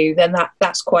working for you, then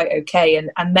that's quite okay.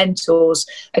 And mentors,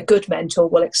 a good mentor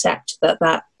will accept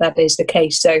that is the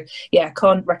case. So I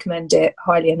can't recommend it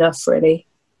highly enough, really.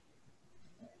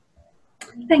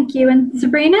 Thank you. And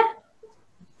Sabrina?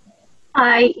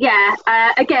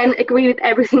 Again, agree with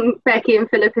everything Becky and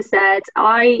Phillippa said.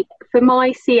 For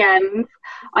my CEnv,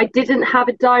 I didn't have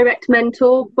a direct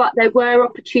mentor, but there were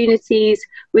opportunities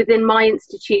within my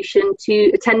institution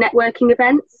to attend networking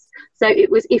events. So it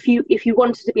was if you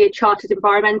wanted to be a chartered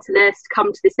environmentalist,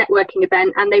 come to this networking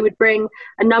event, and they would bring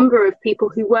a number of people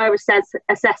who were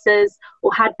assessors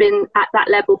or had been at that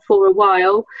level for a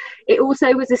while. It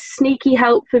also was a sneaky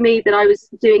help for me that I was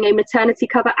doing a maternity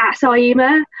cover at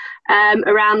IEMA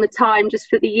around the time, just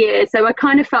for the year. So I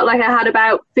kind of felt like I had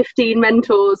about 15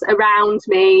 mentors around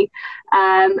me,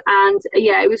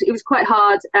 it was quite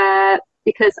hard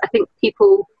because I think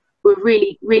people were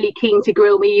really, really keen to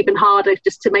grill me even harder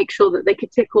just to make sure that they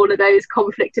could tick all of those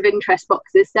conflict of interest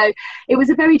boxes. So it was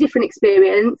a very different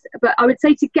experience. But I would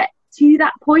say to get to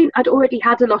that point, I'd already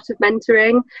had a lot of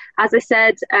mentoring. As I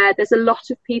said, there's a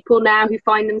lot of people now who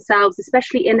find themselves,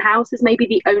 especially in-house, as maybe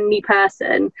the only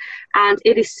person. And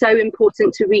it is so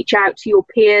important to reach out to your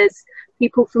peers,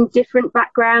 people from different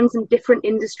backgrounds and different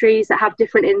industries that have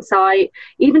different insight,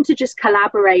 even to just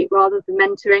collaborate rather than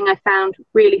mentoring, I found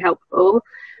really helpful.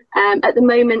 At the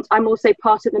moment, I'm also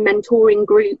part of a mentoring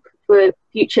group for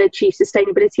future Chief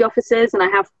Sustainability Officers, and I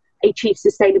have a Chief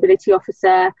Sustainability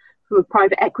Officer from a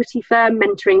private equity firm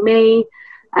mentoring me.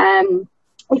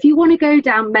 If you want to go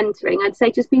down mentoring, I'd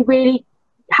say just be really,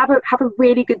 have a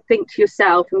really good think to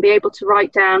yourself and be able to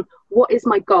write down, what is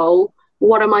my goal?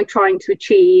 What am I trying to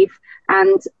achieve?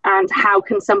 And how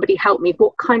can somebody help me?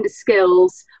 What kind of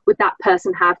skills would that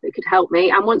person have that could help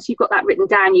me? And once you've got that written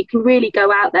down, you can really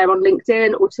go out there on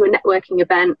LinkedIn or to a networking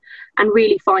event and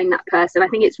really find that person. I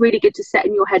think it's really good to set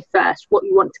in your head first what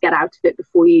you want to get out of it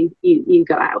before you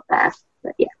go out there.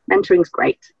 But yeah, mentoring's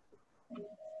great.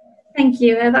 Thank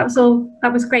you. That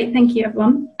was great. Thank you,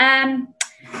 everyone.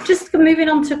 Just moving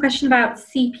on to a question about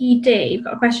CPD. I've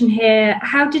got a question here.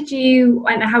 How do you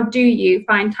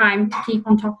find time to keep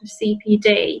on top of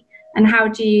CPD? And how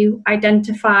do you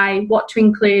identify what to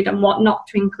include and what not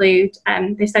to include?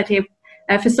 They said here,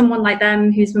 for someone like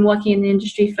them who's been working in the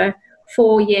industry for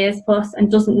 4 years plus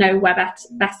and doesn't know where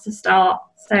best to start.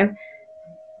 So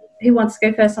who wants to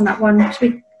go first on that one? Should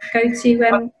we go to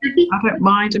Becky? I don't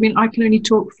mind. I mean, I can only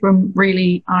talk from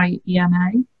really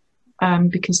IENA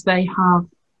because they have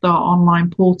their online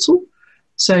portal.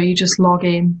 So you just log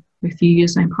in with your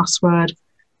username, password,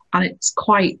 and it's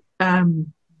quite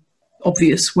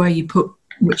obvious where you put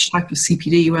which type of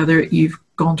CPD, whether you've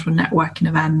gone to a networking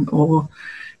event or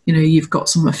you've got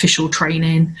some official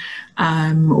training,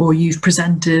 or you've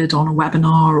presented on a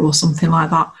webinar or something like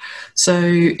that. So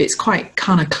it's quite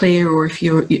kind of clear. Or if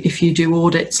you do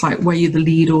audits, like where you're the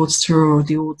lead auditor or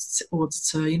the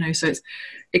auditor, so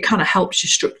it kind of helps you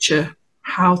structure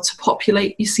how to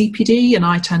populate your CPD. And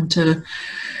I tend to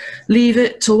leave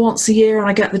it till once a year, and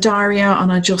I get the diary out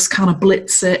and I just kind of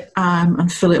blitz it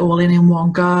and fill it all in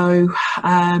one go.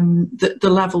 The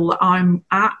level that I'm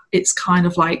at, it's kind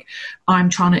of like I'm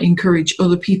trying to encourage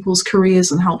other people's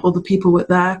careers and help other people with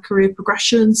their career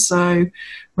progression. So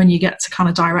when you get to kind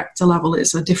of director level,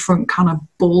 it's a different kind of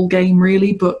ball game,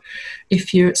 really. But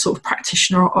if you're at sort of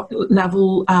practitioner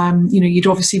level,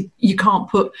 you can't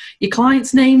put your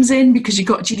clients' names in because you've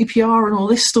got GDPR and all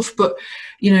this stuff, but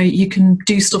you can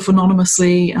do stuff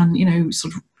anonymously and,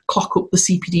 sort of clock up the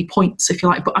CPD points, if you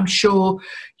like. But I'm sure,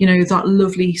 that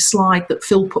lovely slide that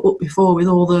Phil put up before with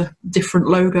all the different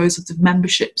logos of the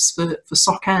memberships for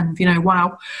CEnv,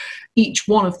 wow, each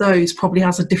one of those probably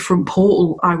has a different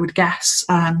portal, I would guess.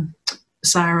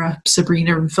 Sarah,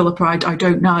 Sabrina and Phillippa, I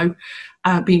don't know.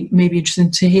 Be maybe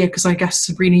interesting to hear, because I guess,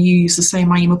 Sabrina, you use the same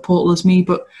IEMA portal as me,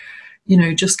 but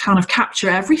just kind of capture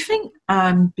everything,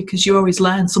 because you always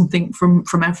learn something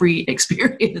from every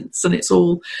experience, and it's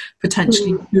all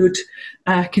potentially good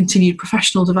continued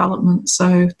professional development.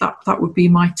 So that would be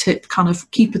my tip. Kind of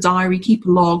keep a diary, keep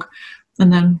a log,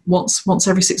 and then once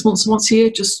every 6 months, once a year,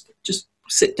 just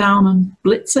sit down and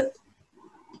blitz it.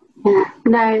 Yeah,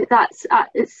 no, that's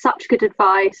it's such good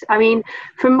advice. I mean,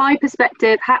 from my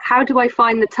perspective, how do I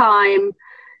find the time?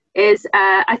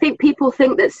 I think people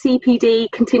think that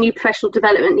CPD, continued professional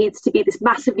development, needs to be this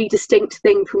massively distinct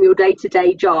thing from your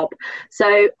day-to-day job.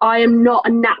 So I am not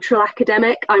a natural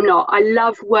academic. I'm not. I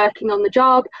love working on the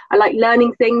job. I like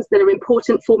learning things that are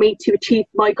important for me to achieve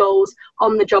my goals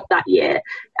on the job that year.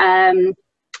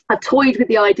 I've toyed with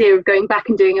the idea of going back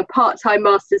and doing a part-time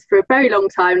master's for a very long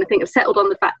time, and I think I've settled on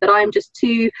the fact that I am just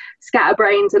too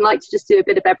scatterbrained and like to just do a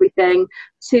bit of everything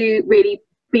to really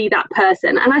be that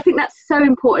person. And I think that's so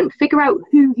important. Figure out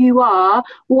who you are,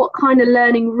 what kind of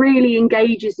learning really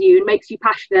engages you and makes you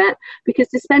passionate, because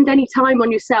to spend any time on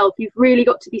yourself, you've really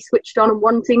got to be switched on and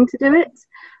wanting to do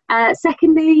it.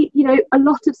 Secondly, a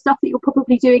lot of stuff that you're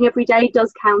probably doing every day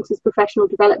does count as professional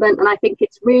development, and I think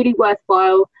it's really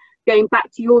worthwhile going back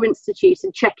to your institute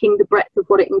and checking the breadth of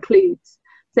what it includes.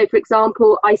 So, for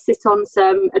example, I sit on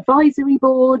some advisory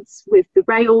boards with the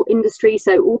rail industry,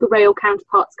 so all the rail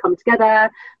counterparts come together.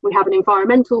 We have an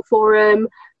environmental forum.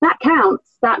 That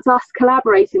counts. That's us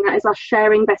collaborating. That is us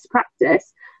sharing best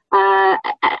practice,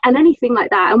 and anything like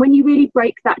that. And when you really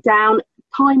break that down,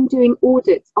 time doing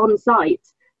audits on site,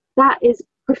 that is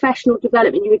professional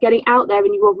development. You are getting out there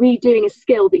and you are redoing a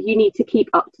skill that you need to keep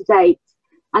up to date.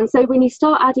 And so when you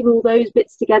start adding all those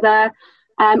bits together,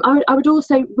 I would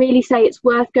also really say it's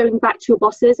worth going back to your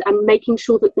bosses and making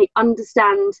sure that they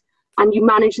understand and you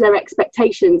manage their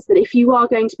expectations, that if you are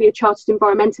going to be a chartered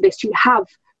environmentalist, you have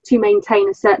to maintain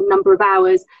a certain number of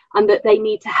hours and that they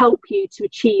need to help you to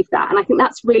achieve that. And I think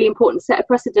that's really important, set a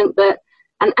precedent that,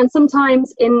 and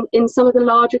sometimes in some of the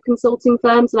larger consulting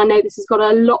firms, and I know this has got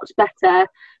a lot better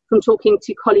from talking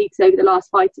to colleagues over the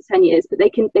last 5 to 10 years, but they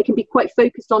can be quite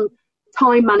focused on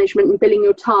time management and billing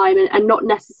your time, and not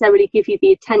necessarily give you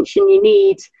the attention you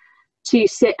need to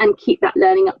sit and keep that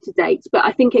learning up to date. But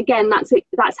I think, again,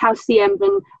 that's how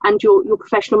CEnv and your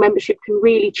professional membership can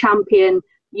really champion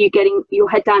you getting your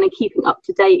head down and keeping up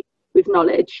to date with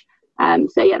knowledge.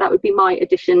 So yeah, that would be my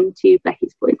addition to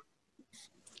Becky's point.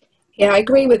 Yeah, I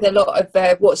agree with a lot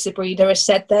of what Sabrina has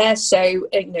said there. So,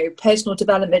 personal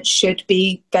development should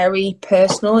be very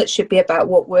personal. It should be about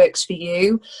what works for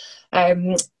you.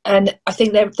 And I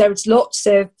think there's lots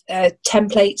of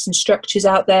templates and structures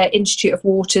out there. Institute of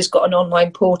Water's got an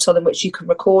online portal in which you can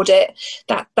record it.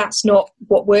 That's not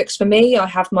what works for me. I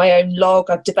have my own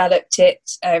log. I've developed it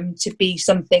to be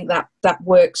something that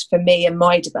works for me and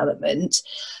my development.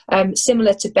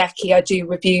 Similar to Becky, I do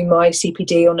review my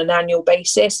CPD on an annual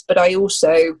basis, but I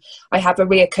have a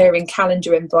reoccurring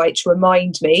calendar invite to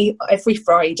remind me every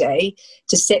Friday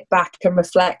to sit back and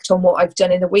reflect on what I've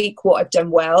done in the week, what I've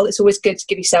done well. It's always good to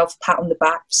give yourself a pat on the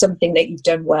back for something that you've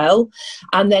done well. well,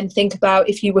 and then think about,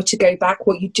 if you were to go back,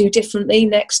 what you do differently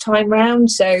next time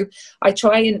round. So I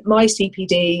try, in my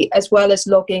CPD, as well as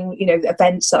logging, you know,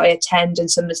 events that I attend and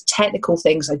some of the technical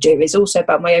things I do, is also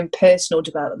about my own personal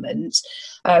development.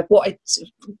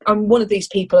 I'm one of these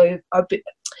people who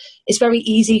it's very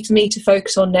easy for me to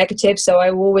focus on negative, so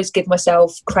I will always give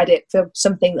myself credit for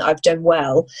something that I've done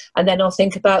well, and then I'll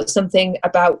think about something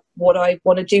about what I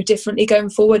want to do differently going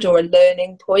forward, or a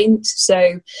learning point.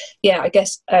 So yeah, I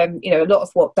guess you know, a lot of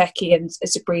what Becky and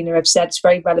Sabrina have said is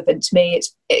very relevant to me.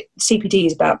 CPD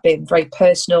is about being very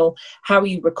personal, how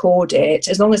you record it,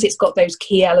 as long as it's got those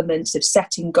key elements of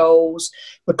setting goals,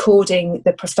 recording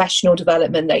the professional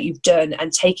development that you've done,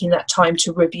 and taking that time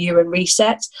to review and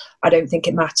reset. I don't think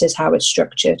it matters how it's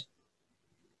structured.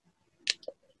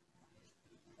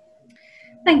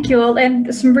 Thank you all.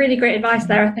 There's some really great advice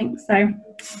there, I think, so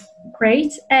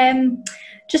great.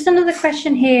 Just another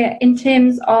question here in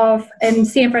terms of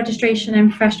CEnv registration and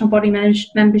professional body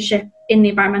membership in the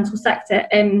environmental sector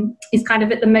is kind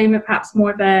of at the moment perhaps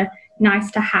more of a nice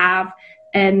to have,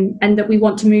 and that we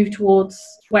want to move towards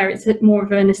where it's more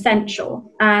of an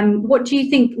essential. What do you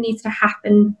think needs to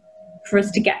happen for us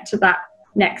to get to that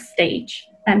next stage?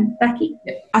 Becky?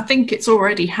 I think it's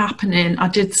already happening. I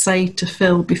did say to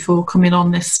Phil before coming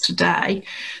on this today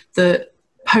that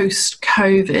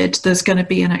post-COVID there's going to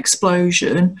be an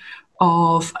explosion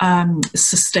of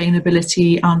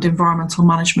sustainability and environmental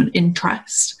management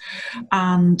interest,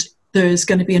 and there's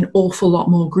going to be an awful lot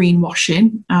more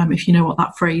greenwashing, if you know what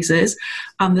that phrase is,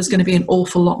 and there's going to be an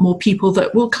awful lot more people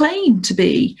that will claim to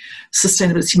be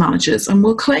sustainability managers and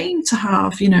will claim to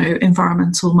have, you know,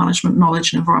 environmental management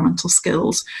knowledge and environmental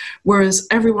skills, whereas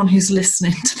everyone who's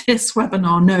listening to this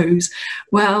webinar knows,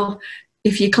 well,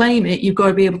 if you claim it, you've got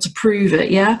to be able to prove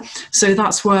it, yeah? So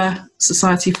that's where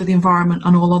Society for the Environment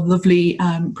and all our lovely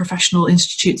professional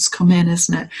institutes come in,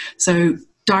 isn't it? So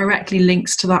directly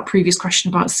links to that previous question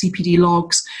about CPD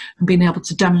logs and being able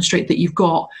to demonstrate that you've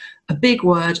got a big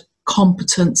word,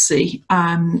 competency,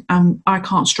 and I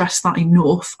can't stress that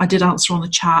enough. I did answer on the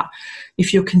chat,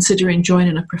 if you're considering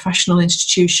joining a professional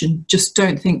institution, just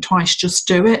don't think twice, just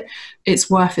do it. It's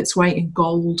worth its weight in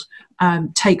gold.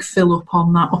 Take Phil up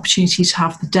on that opportunity to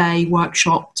have the day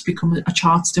workshop to become a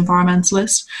chartered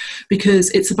environmentalist, because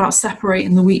it's about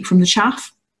separating the wheat from the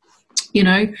chaff. You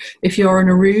know, if you're in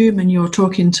a room and you're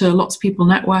talking to lots of people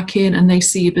networking and they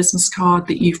see your business card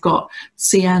that you've got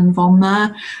CEnv on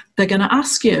there, they're going to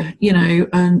ask you, you know,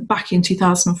 and back in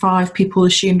 2005, people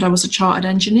assumed I was a chartered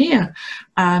engineer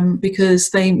because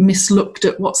they mislooked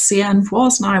at what CEnv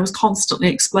was. And I was constantly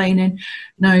explaining,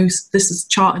 no, this is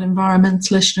Chartered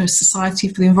Environmentalist, you know, Society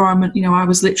for the Environment. You know, I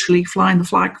was literally flying the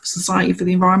flag for Society for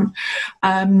the Environment.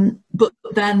 But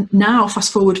then now,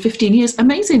 fast forward 15 years,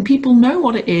 amazing. People know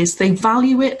what it is. They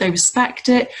value it. They respect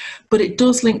it. But it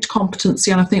does link to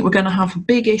competency. And I think we're going to have a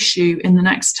big issue in the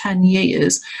next 10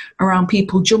 years around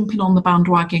people jumping on the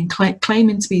bandwagon,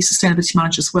 claiming to be sustainability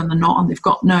managers when they're not, and they've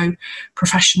got no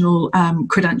professional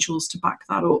credentials to back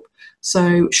that up.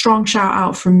 So strong shout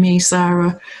out from me,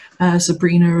 Sarah,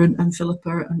 Sabrina and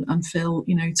Phillippa and Phil,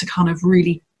 you know, to kind of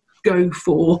really go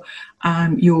for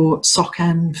your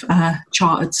SOCEnv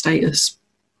chartered status.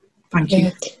 Thank you.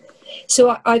 Yeah.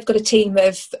 So I've got a team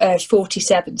of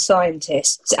 47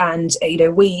 scientists, and you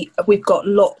know, we've got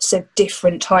lots of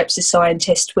different types of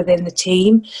scientists within the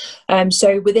team.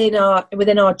 So within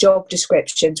our job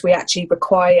descriptions, we actually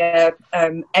require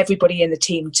everybody in the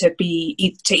team to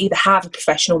either have a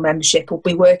professional membership or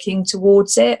be working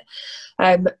towards it.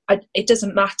 It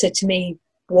doesn't matter to me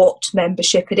what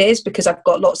membership it is, because I've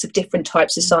got lots of different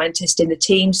types of scientists in the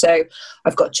team. So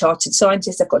I've got chartered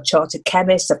scientists, I've got chartered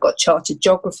chemists, I've got chartered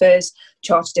geographers,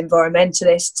 chartered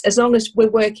environmentalists, as long as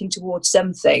we're working towards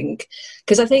something.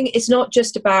 Because I think it's not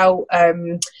just about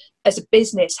as a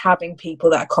business having people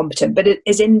that are competent, but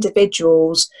as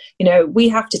individuals, you know, we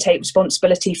have to take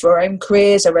responsibility for our own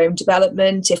careers, our own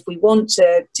development. If we want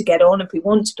to get on, if we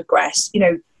want to progress, you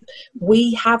know,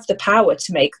 we have the power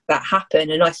to make that happen.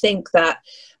 And I think that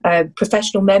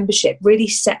professional membership really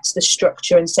sets the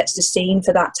structure and sets the scene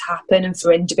for that to happen, and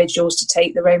for individuals to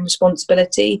take their own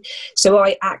responsibility. So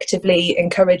I actively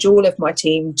encourage all of my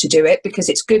team to do it, because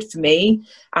it's good for me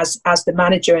as the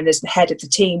manager and as the head of the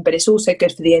team, but it's also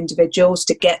good for the individuals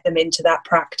to get them into that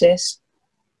practice.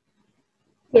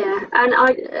 Yeah,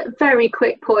 and very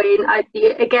quick point.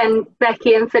 Again,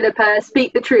 Becky and Phillippa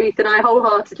speak the truth, and I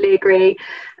wholeheartedly agree.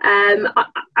 I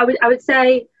would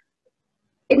say,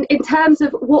 in terms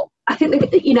of what I think,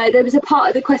 that, you know, there was a part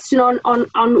of the question on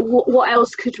what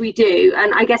else could we do,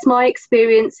 and I guess my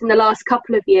experience in the last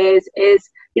couple of years is,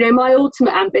 you know, my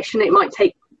ultimate ambition, it might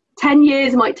take 10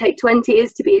 years, it might take 20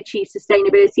 years to be a chief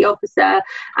sustainability officer.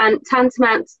 And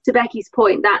tantamount to Becky's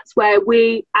point, that's where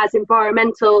we as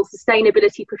environmental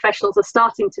sustainability professionals are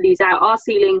starting to lose out. Our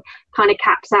ceiling kind of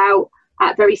caps out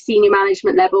at very senior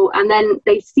management level, and then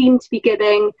they seem to be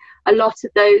giving a lot of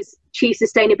those chief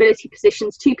sustainability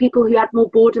positions to people who had more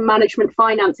board and management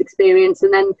finance experience,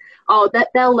 and then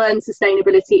they'll learn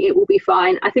sustainability, it will be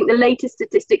fine. I think the latest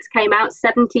statistics came out,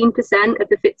 17% of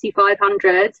the FTSE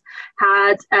 500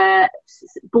 had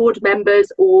board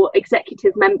members or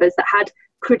executive members that had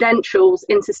credentials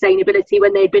in sustainability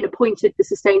when they'd been appointed the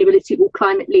sustainability or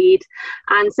climate lead.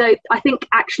 And so I think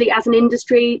actually as an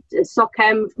industry,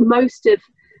 CEnv, most of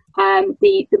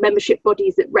the membership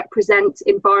bodies that represent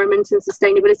environment and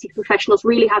sustainability professionals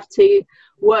really have to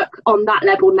work on that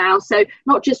level now. So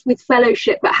not just with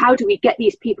fellowship, but how do we get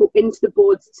these people into the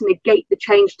boards to negate the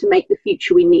change to make the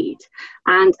future we need?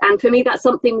 And for me, that's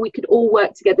something we could all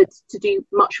work together to do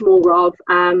much more of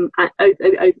over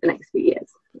the next few years.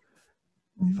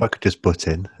 If I could just butt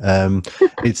in,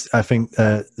 I think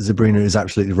Sabrina is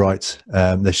absolutely right.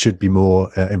 There should be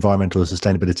more environmental and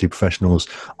sustainability professionals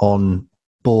on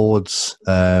boards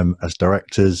as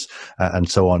directors and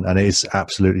so on, and it is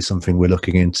absolutely something we're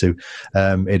looking into.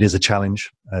 It is a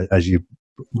challenge, as you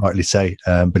rightly say,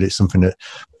 but it's something that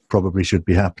probably should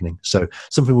be happening. So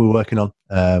something we're working on,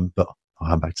 but I'll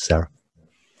hand back to Sarah.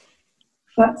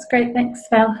 That's great, thanks,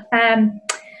 Phil.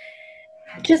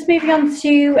 Just moving on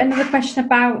to another question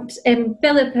about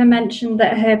Phillippa mentioned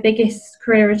that her biggest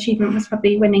career achievement was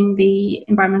probably winning the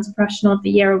Environmental Professional of the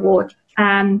Year award.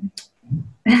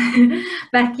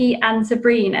 Becky and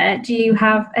Sabrina, do you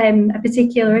have a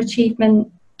particular achievement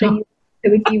that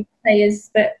you say is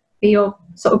that be your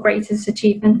sort of greatest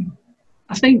achievement?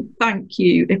 I think, thank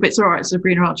you. If it's all right,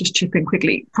 Sabrina, I'll just chip in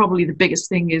quickly. Probably the biggest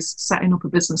thing is setting up a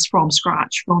business from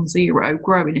scratch, from zero,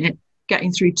 growing it,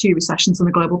 getting through 2 recessions and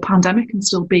a global pandemic and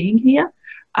still being here.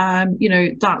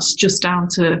 That's just down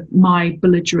to my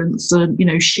belligerence and,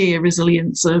 sheer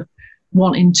resilience of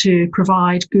wanting to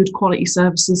provide good quality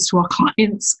services to our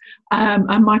clients,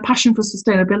 and my passion for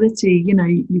sustainability.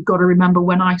 You've got to remember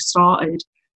when I started,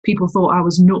 people thought I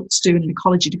was nuts doing an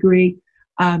ecology degree.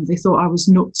 They thought I was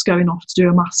nuts going off to do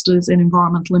a master's in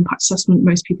environmental impact assessment.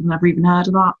 Most people never even heard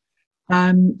of that.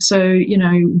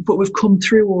 But we've come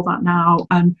through all that now,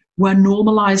 and we're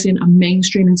normalising and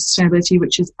mainstreaming sustainability,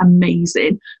 which is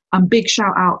amazing. And big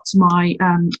shout out to my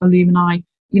alumni,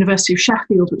 University of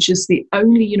Sheffield, which is the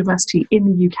only university in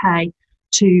the UK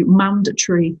to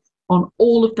mandatory on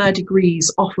all of their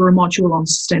degrees offer a module on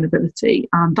sustainability.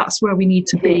 And that's where we need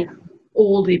to be.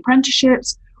 All the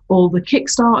apprenticeships, all the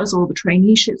Kickstarters, all the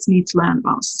traineeships need to learn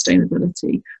about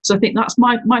sustainability. So I think that's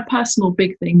my personal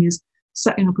big thing, is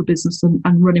setting up a business and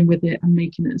running with it and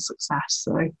making it a success.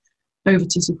 So over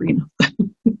to Sabrina.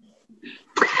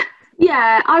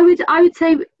 Yeah, I would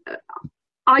say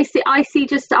I see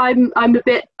just I'm a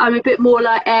bit more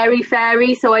like airy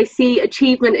fairy, so I see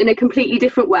achievement in a completely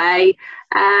different way.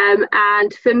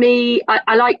 And for me,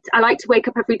 I like to wake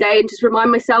up every day and just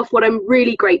remind myself what I'm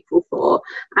really grateful for,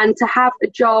 and to have a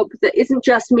job that isn't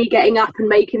just me getting up and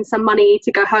making some money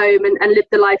to go home and live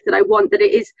the life that I want, that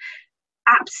it is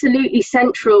absolutely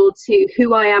central to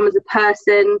who I am as a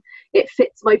person. It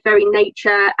fits my very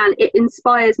nature, and it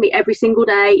inspires me every single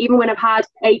day, even when I've had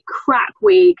a crap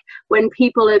week, when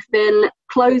people have been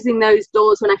closing those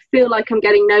doors, when I feel like I'm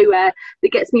getting nowhere,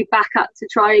 that gets me back up to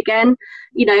try again.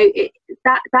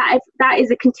 That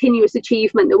is a continuous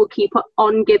achievement that will keep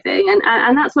on giving,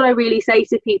 and that's what I really say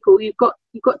to people. You've got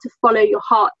to follow your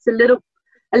hearts a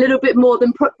little bit more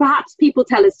than perhaps people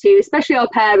tell us to, especially our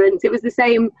parents. It was the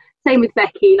same with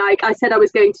Becky. Like I said, I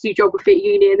was going to do geography at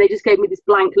uni, and they just gave me this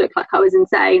blank look like I was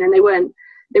insane, and they weren't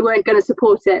going to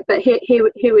support it. But here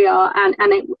we are, and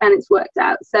it's worked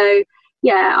out. So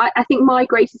yeah, I think my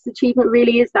greatest achievement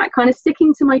really is that kind of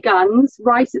sticking to my guns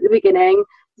right at the beginning,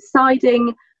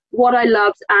 deciding what I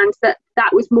loved, and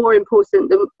that was more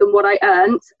important than what I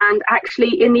earned. And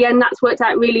actually, in the end, that's worked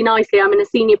out really nicely. I'm in a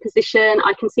senior position.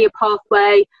 I can see a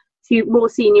pathway to more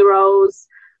senior roles.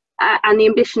 And the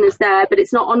ambition is there, but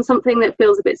it's not on something that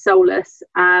feels a bit soulless.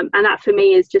 And that for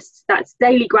me is that's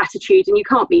daily gratitude, and you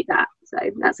can't beat that. So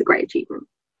that's a great achievement.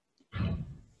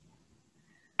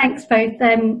 Thanks both.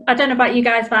 I don't know about you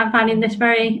guys, but I'm finding this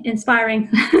very inspiring.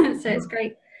 So it's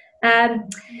great.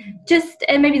 Just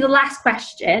maybe the last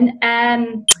question.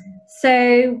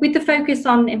 So with the focus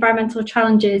on environmental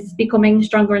challenges becoming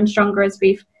stronger and stronger, as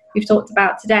we've talked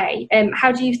about today,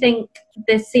 how do you think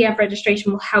the CEnv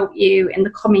registration will help you in the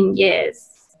coming years?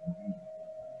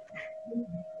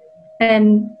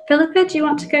 Phillippa, do you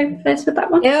want to go first with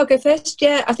that one? Yeah, I'll go first.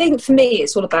 Yeah, I think for me,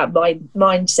 it's all about my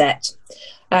mindset.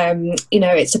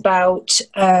 It's about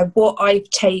what I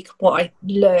take, what I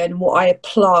learn, what I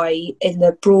apply in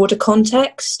the broader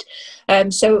context.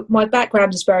 So my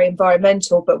background is very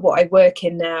environmental, but what I work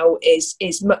in now is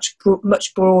much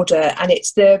broader, and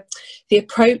it's the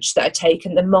approach that I take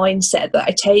and the mindset that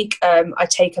I take. I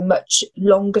take a much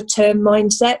longer term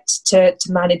mindset to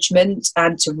management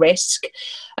and to risk.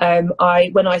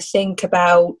 When I think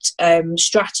about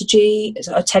strategy,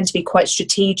 I tend to be quite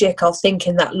strategic. I'll think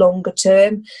in that longer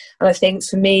term, and I think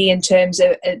for me, in terms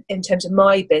of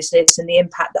my business and the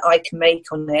impact that I can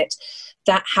make on it,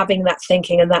 that having that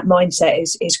thinking and that mindset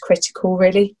is critical,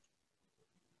 really.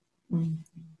 I'm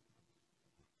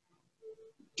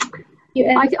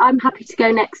happy to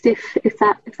go next if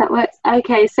that works.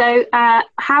 Okay, so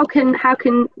how can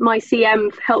my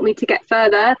CEnv help me to get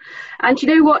further? And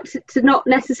you know what, to not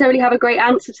necessarily have a great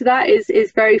answer to that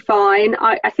is very fine.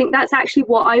 I think that's actually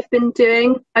what I've been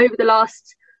doing over the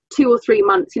last 2 or 3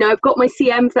 months. I've got my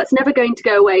CEnv, that's never going to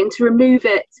go away, and to remove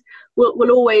it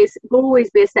will always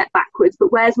be a step backwards.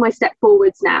 But where's my step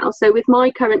forwards now? So with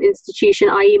my current institution,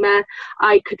 IEMA,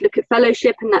 I could look at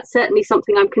fellowship, and that's certainly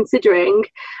something I'm considering.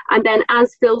 And then,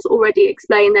 as Phil's already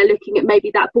explained, they're looking at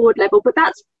maybe that board level. But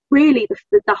that's really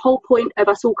the whole point of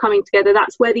us all coming together.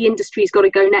 That's where the industry's got to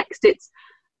go next. It's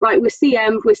right, we're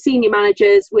CEnv, we're senior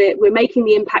managers, we're making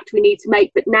the impact we need to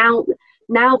make, but now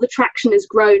the traction has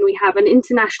grown. We have an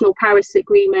international Paris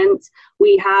Agreement.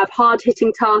 We have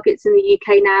hard-hitting targets in the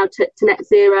UK now to net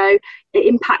zero. It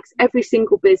impacts every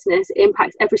single business. It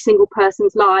impacts every single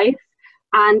person's life.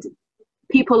 And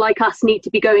people like us need to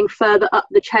be going further up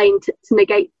the chain to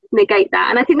negate that.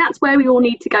 And I think that's where we all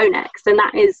need to go next. And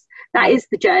that is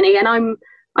the journey. And I'm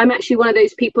actually one of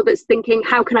those people that's thinking,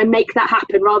 how can I make that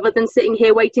happen, rather than sitting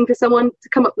here waiting for someone to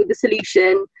come up with the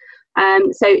solution.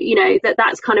 So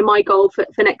that's kind of my goal for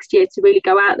next year, to really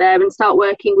go out there and start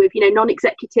working with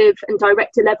non-executive and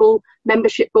director level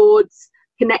membership boards,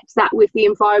 connect that with the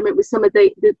environment, with some of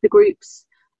the groups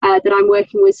that I'm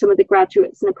working with, some of the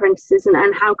graduates and apprentices, and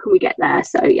how can we get there.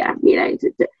 So yeah,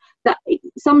 that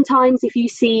sometimes if you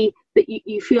see that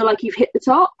you feel like you've hit the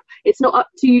top, it's not up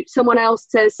to someone else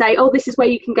to say, oh, this is where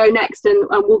you can go next and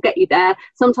we'll get you there.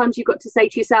 Sometimes you've got to say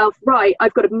to yourself, right,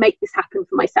 I've got to make this happen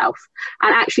for myself.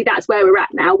 And actually that's where we're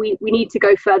at now. We need to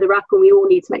go further up, and we all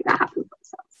need to make that happen for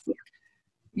ourselves.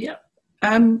 Yeah.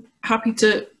 I'm happy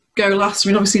to go last. I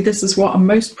mean, obviously this is what I'm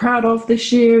most proud of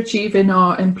this year, achieving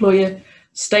our employer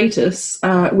status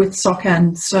with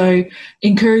CEnv. So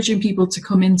encouraging people to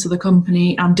come into the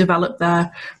company and develop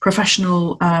their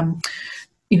professional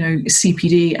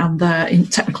CPD and their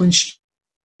technical institute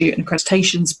and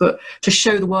accreditations, but to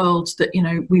show the world that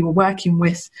we were working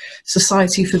with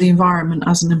Society for the Environment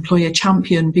as an employer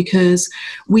champion, because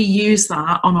we use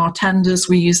that on our tenders,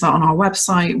 we use that on our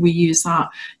website, we use that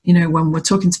when we're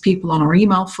talking to people on our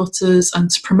email footers,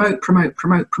 and to promote,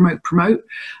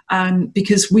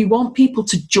 because we want people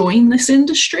to join this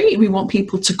industry. We want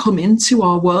people to come into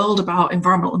our world about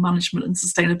environmental management and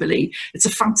sustainability. It's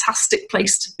a fantastic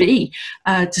place to be,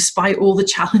 despite all the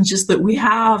challenges that we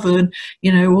have, and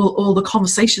all the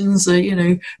conversations,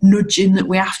 nudging that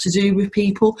we have to do with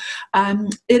people.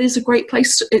 It is a great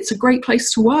place. It's a great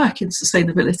place to work in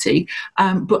sustainability.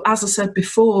 But as I said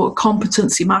before,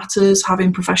 competency matters.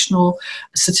 Having professional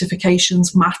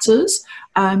certifications matters,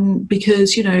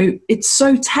 because it's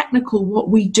so technical what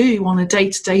we do on a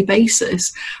day-to-day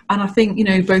basis. And I think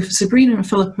both Sabrina and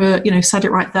Phillippa said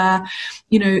it right there.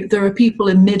 There are people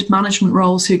in mid-management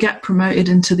roles who get promoted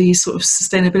into these sort of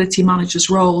sustainability managers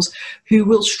roles who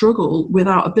will struggle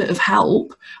without a bit of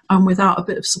help and without a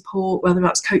bit of support, whether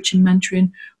that's coaching,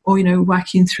 mentoring, or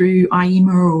working through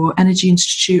IEMA or Energy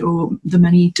Institute, or the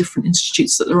many different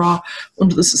institutes that there are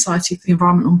under the Society for the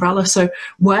Environment umbrella. So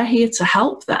we're here to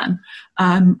help them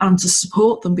and to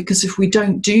support them, because if we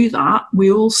don't do that,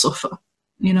 we all suffer.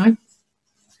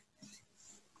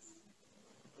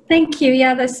 Thank you.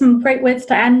 Yeah, there's some great words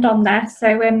to end on there.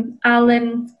 So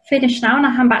I'll finish now, and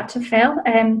I'll hand back to Phil.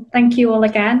 Thank you all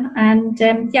again. And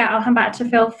I'll hand back to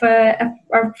Phil for a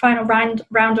final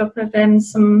roundup of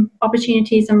some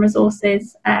opportunities and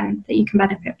resources that you can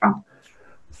benefit from.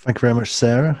 Thank you very much,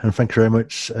 Sarah, and thank you very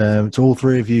much to all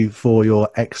three of you for your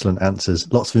excellent answers.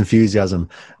 Lots of enthusiasm,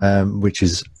 which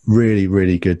is really,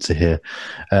 really good to hear.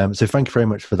 So thank you very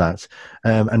much for that,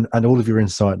 and all of your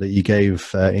insight that you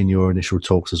gave in your initial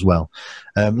talks as well.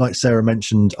 Like Sarah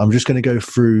mentioned, I'm just going to go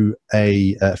through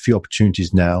a few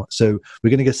opportunities now. So we're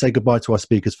going to say goodbye to our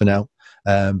speakers for now,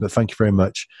 but thank you very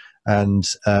much. And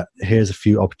here's a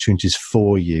few opportunities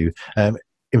for you.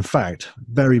 in fact,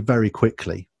 very, very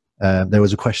quickly, there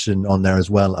was a question on there as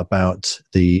well about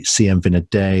the CEnv in a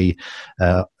day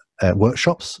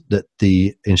workshops that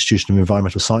the Institution of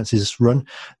Environmental Sciences run.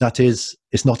 That is,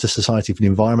 it's not a Society for the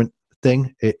Environment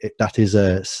thing. That is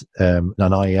an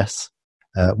IES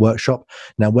workshop.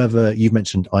 Now, whether you've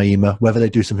mentioned IEMA, whether they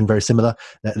do something very similar,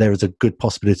 there is a good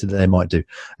possibility that they might do.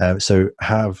 So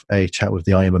have a chat with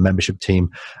the IEMA membership team,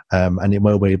 and it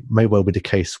may well be the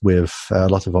case with a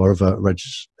lot of our other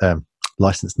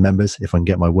licensed members, if I can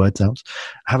get my words out.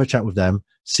 Have a chat with them,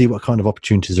 see what kind of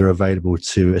opportunities are available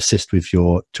to assist with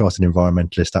your Chartered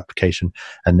Environmentalist application,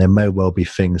 and there may well be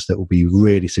things that will be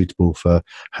really suitable for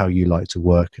how you like to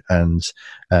work and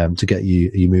to get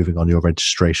you moving on your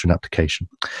registration application.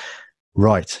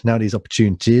 Right, now these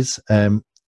opportunities.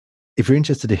 If you're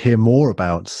interested to hear more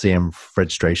about CEnv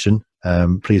registration,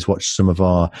 please watch some of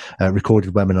our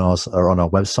recorded webinars are on our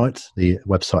website. The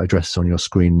website address is on your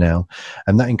screen now,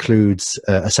 and that includes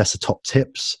assessor top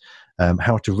tips,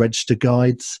 how to register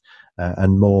guides,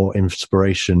 and more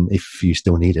inspiration if you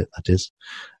still need it, that is.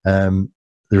 The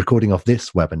recording of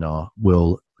this webinar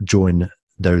will join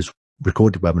those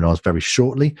recorded webinars very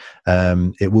shortly.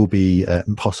 It will be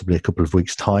possibly a couple of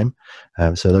weeks' time.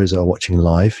 So those that are watching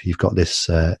live, you've got this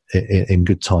in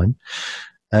good time.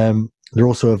 They're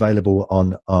also available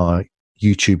on our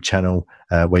YouTube channel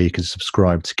where you can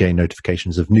subscribe to gain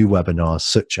notifications of new webinars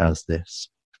such as this.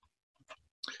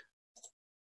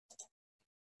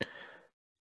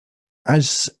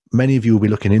 As many of you will be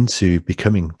looking into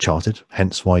becoming chartered,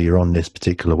 hence why you're on this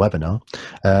particular webinar,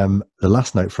 the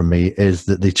last note from me is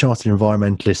that the Chartered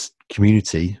Environmentalist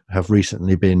community have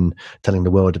recently been telling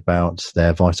the world about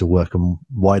their vital work and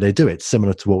why they do it,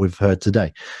 similar to what we've heard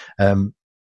today.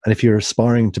 And if you're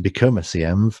aspiring to become a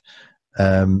CEnv,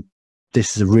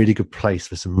 this is a really good place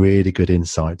for some really good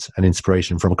insights and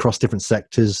inspiration from across different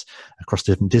sectors, across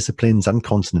different disciplines and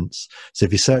continents. So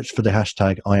if you search for the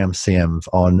hashtag #IamCEnv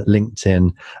on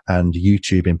LinkedIn and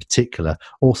YouTube in particular,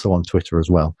 also on Twitter as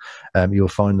well, you'll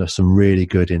find there's some really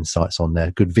good insights on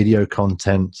there, good video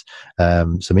content,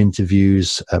 some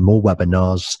interviews, more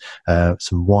webinars,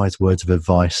 some wise words of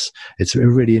advice. It's a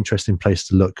really interesting place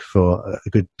to look for a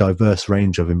good diverse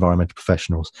range of environmental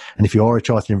professionals. And if you are a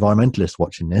chartered environmentalist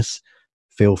watching this,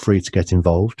 feel free to get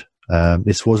involved.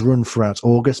 This was run throughout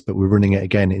August, but we're running it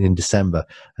again in December,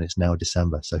 and it's now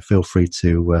December. So feel free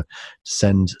to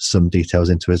send some details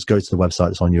into us. Go to the website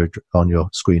that's on your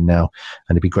screen now,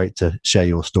 and it'd be great to share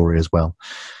your story as well.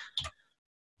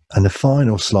 And the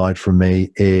final slide from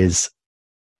me is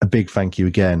a big thank you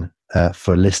again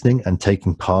for listening and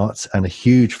taking part, and a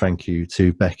huge thank you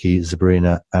to Becky,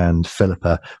 Sabrina and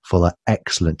Phillippa for their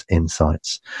excellent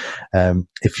insights.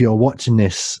 If you're watching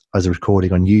this as a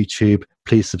recording on YouTube,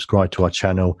 please subscribe to our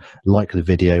channel, like the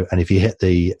video, and if you hit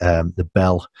the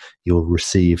bell, you'll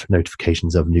receive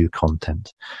notifications of new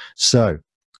content. So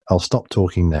I'll stop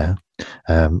talking there.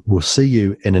 We'll see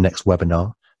you in the next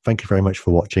webinar. Thank you very much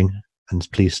for watching, and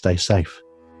please stay safe.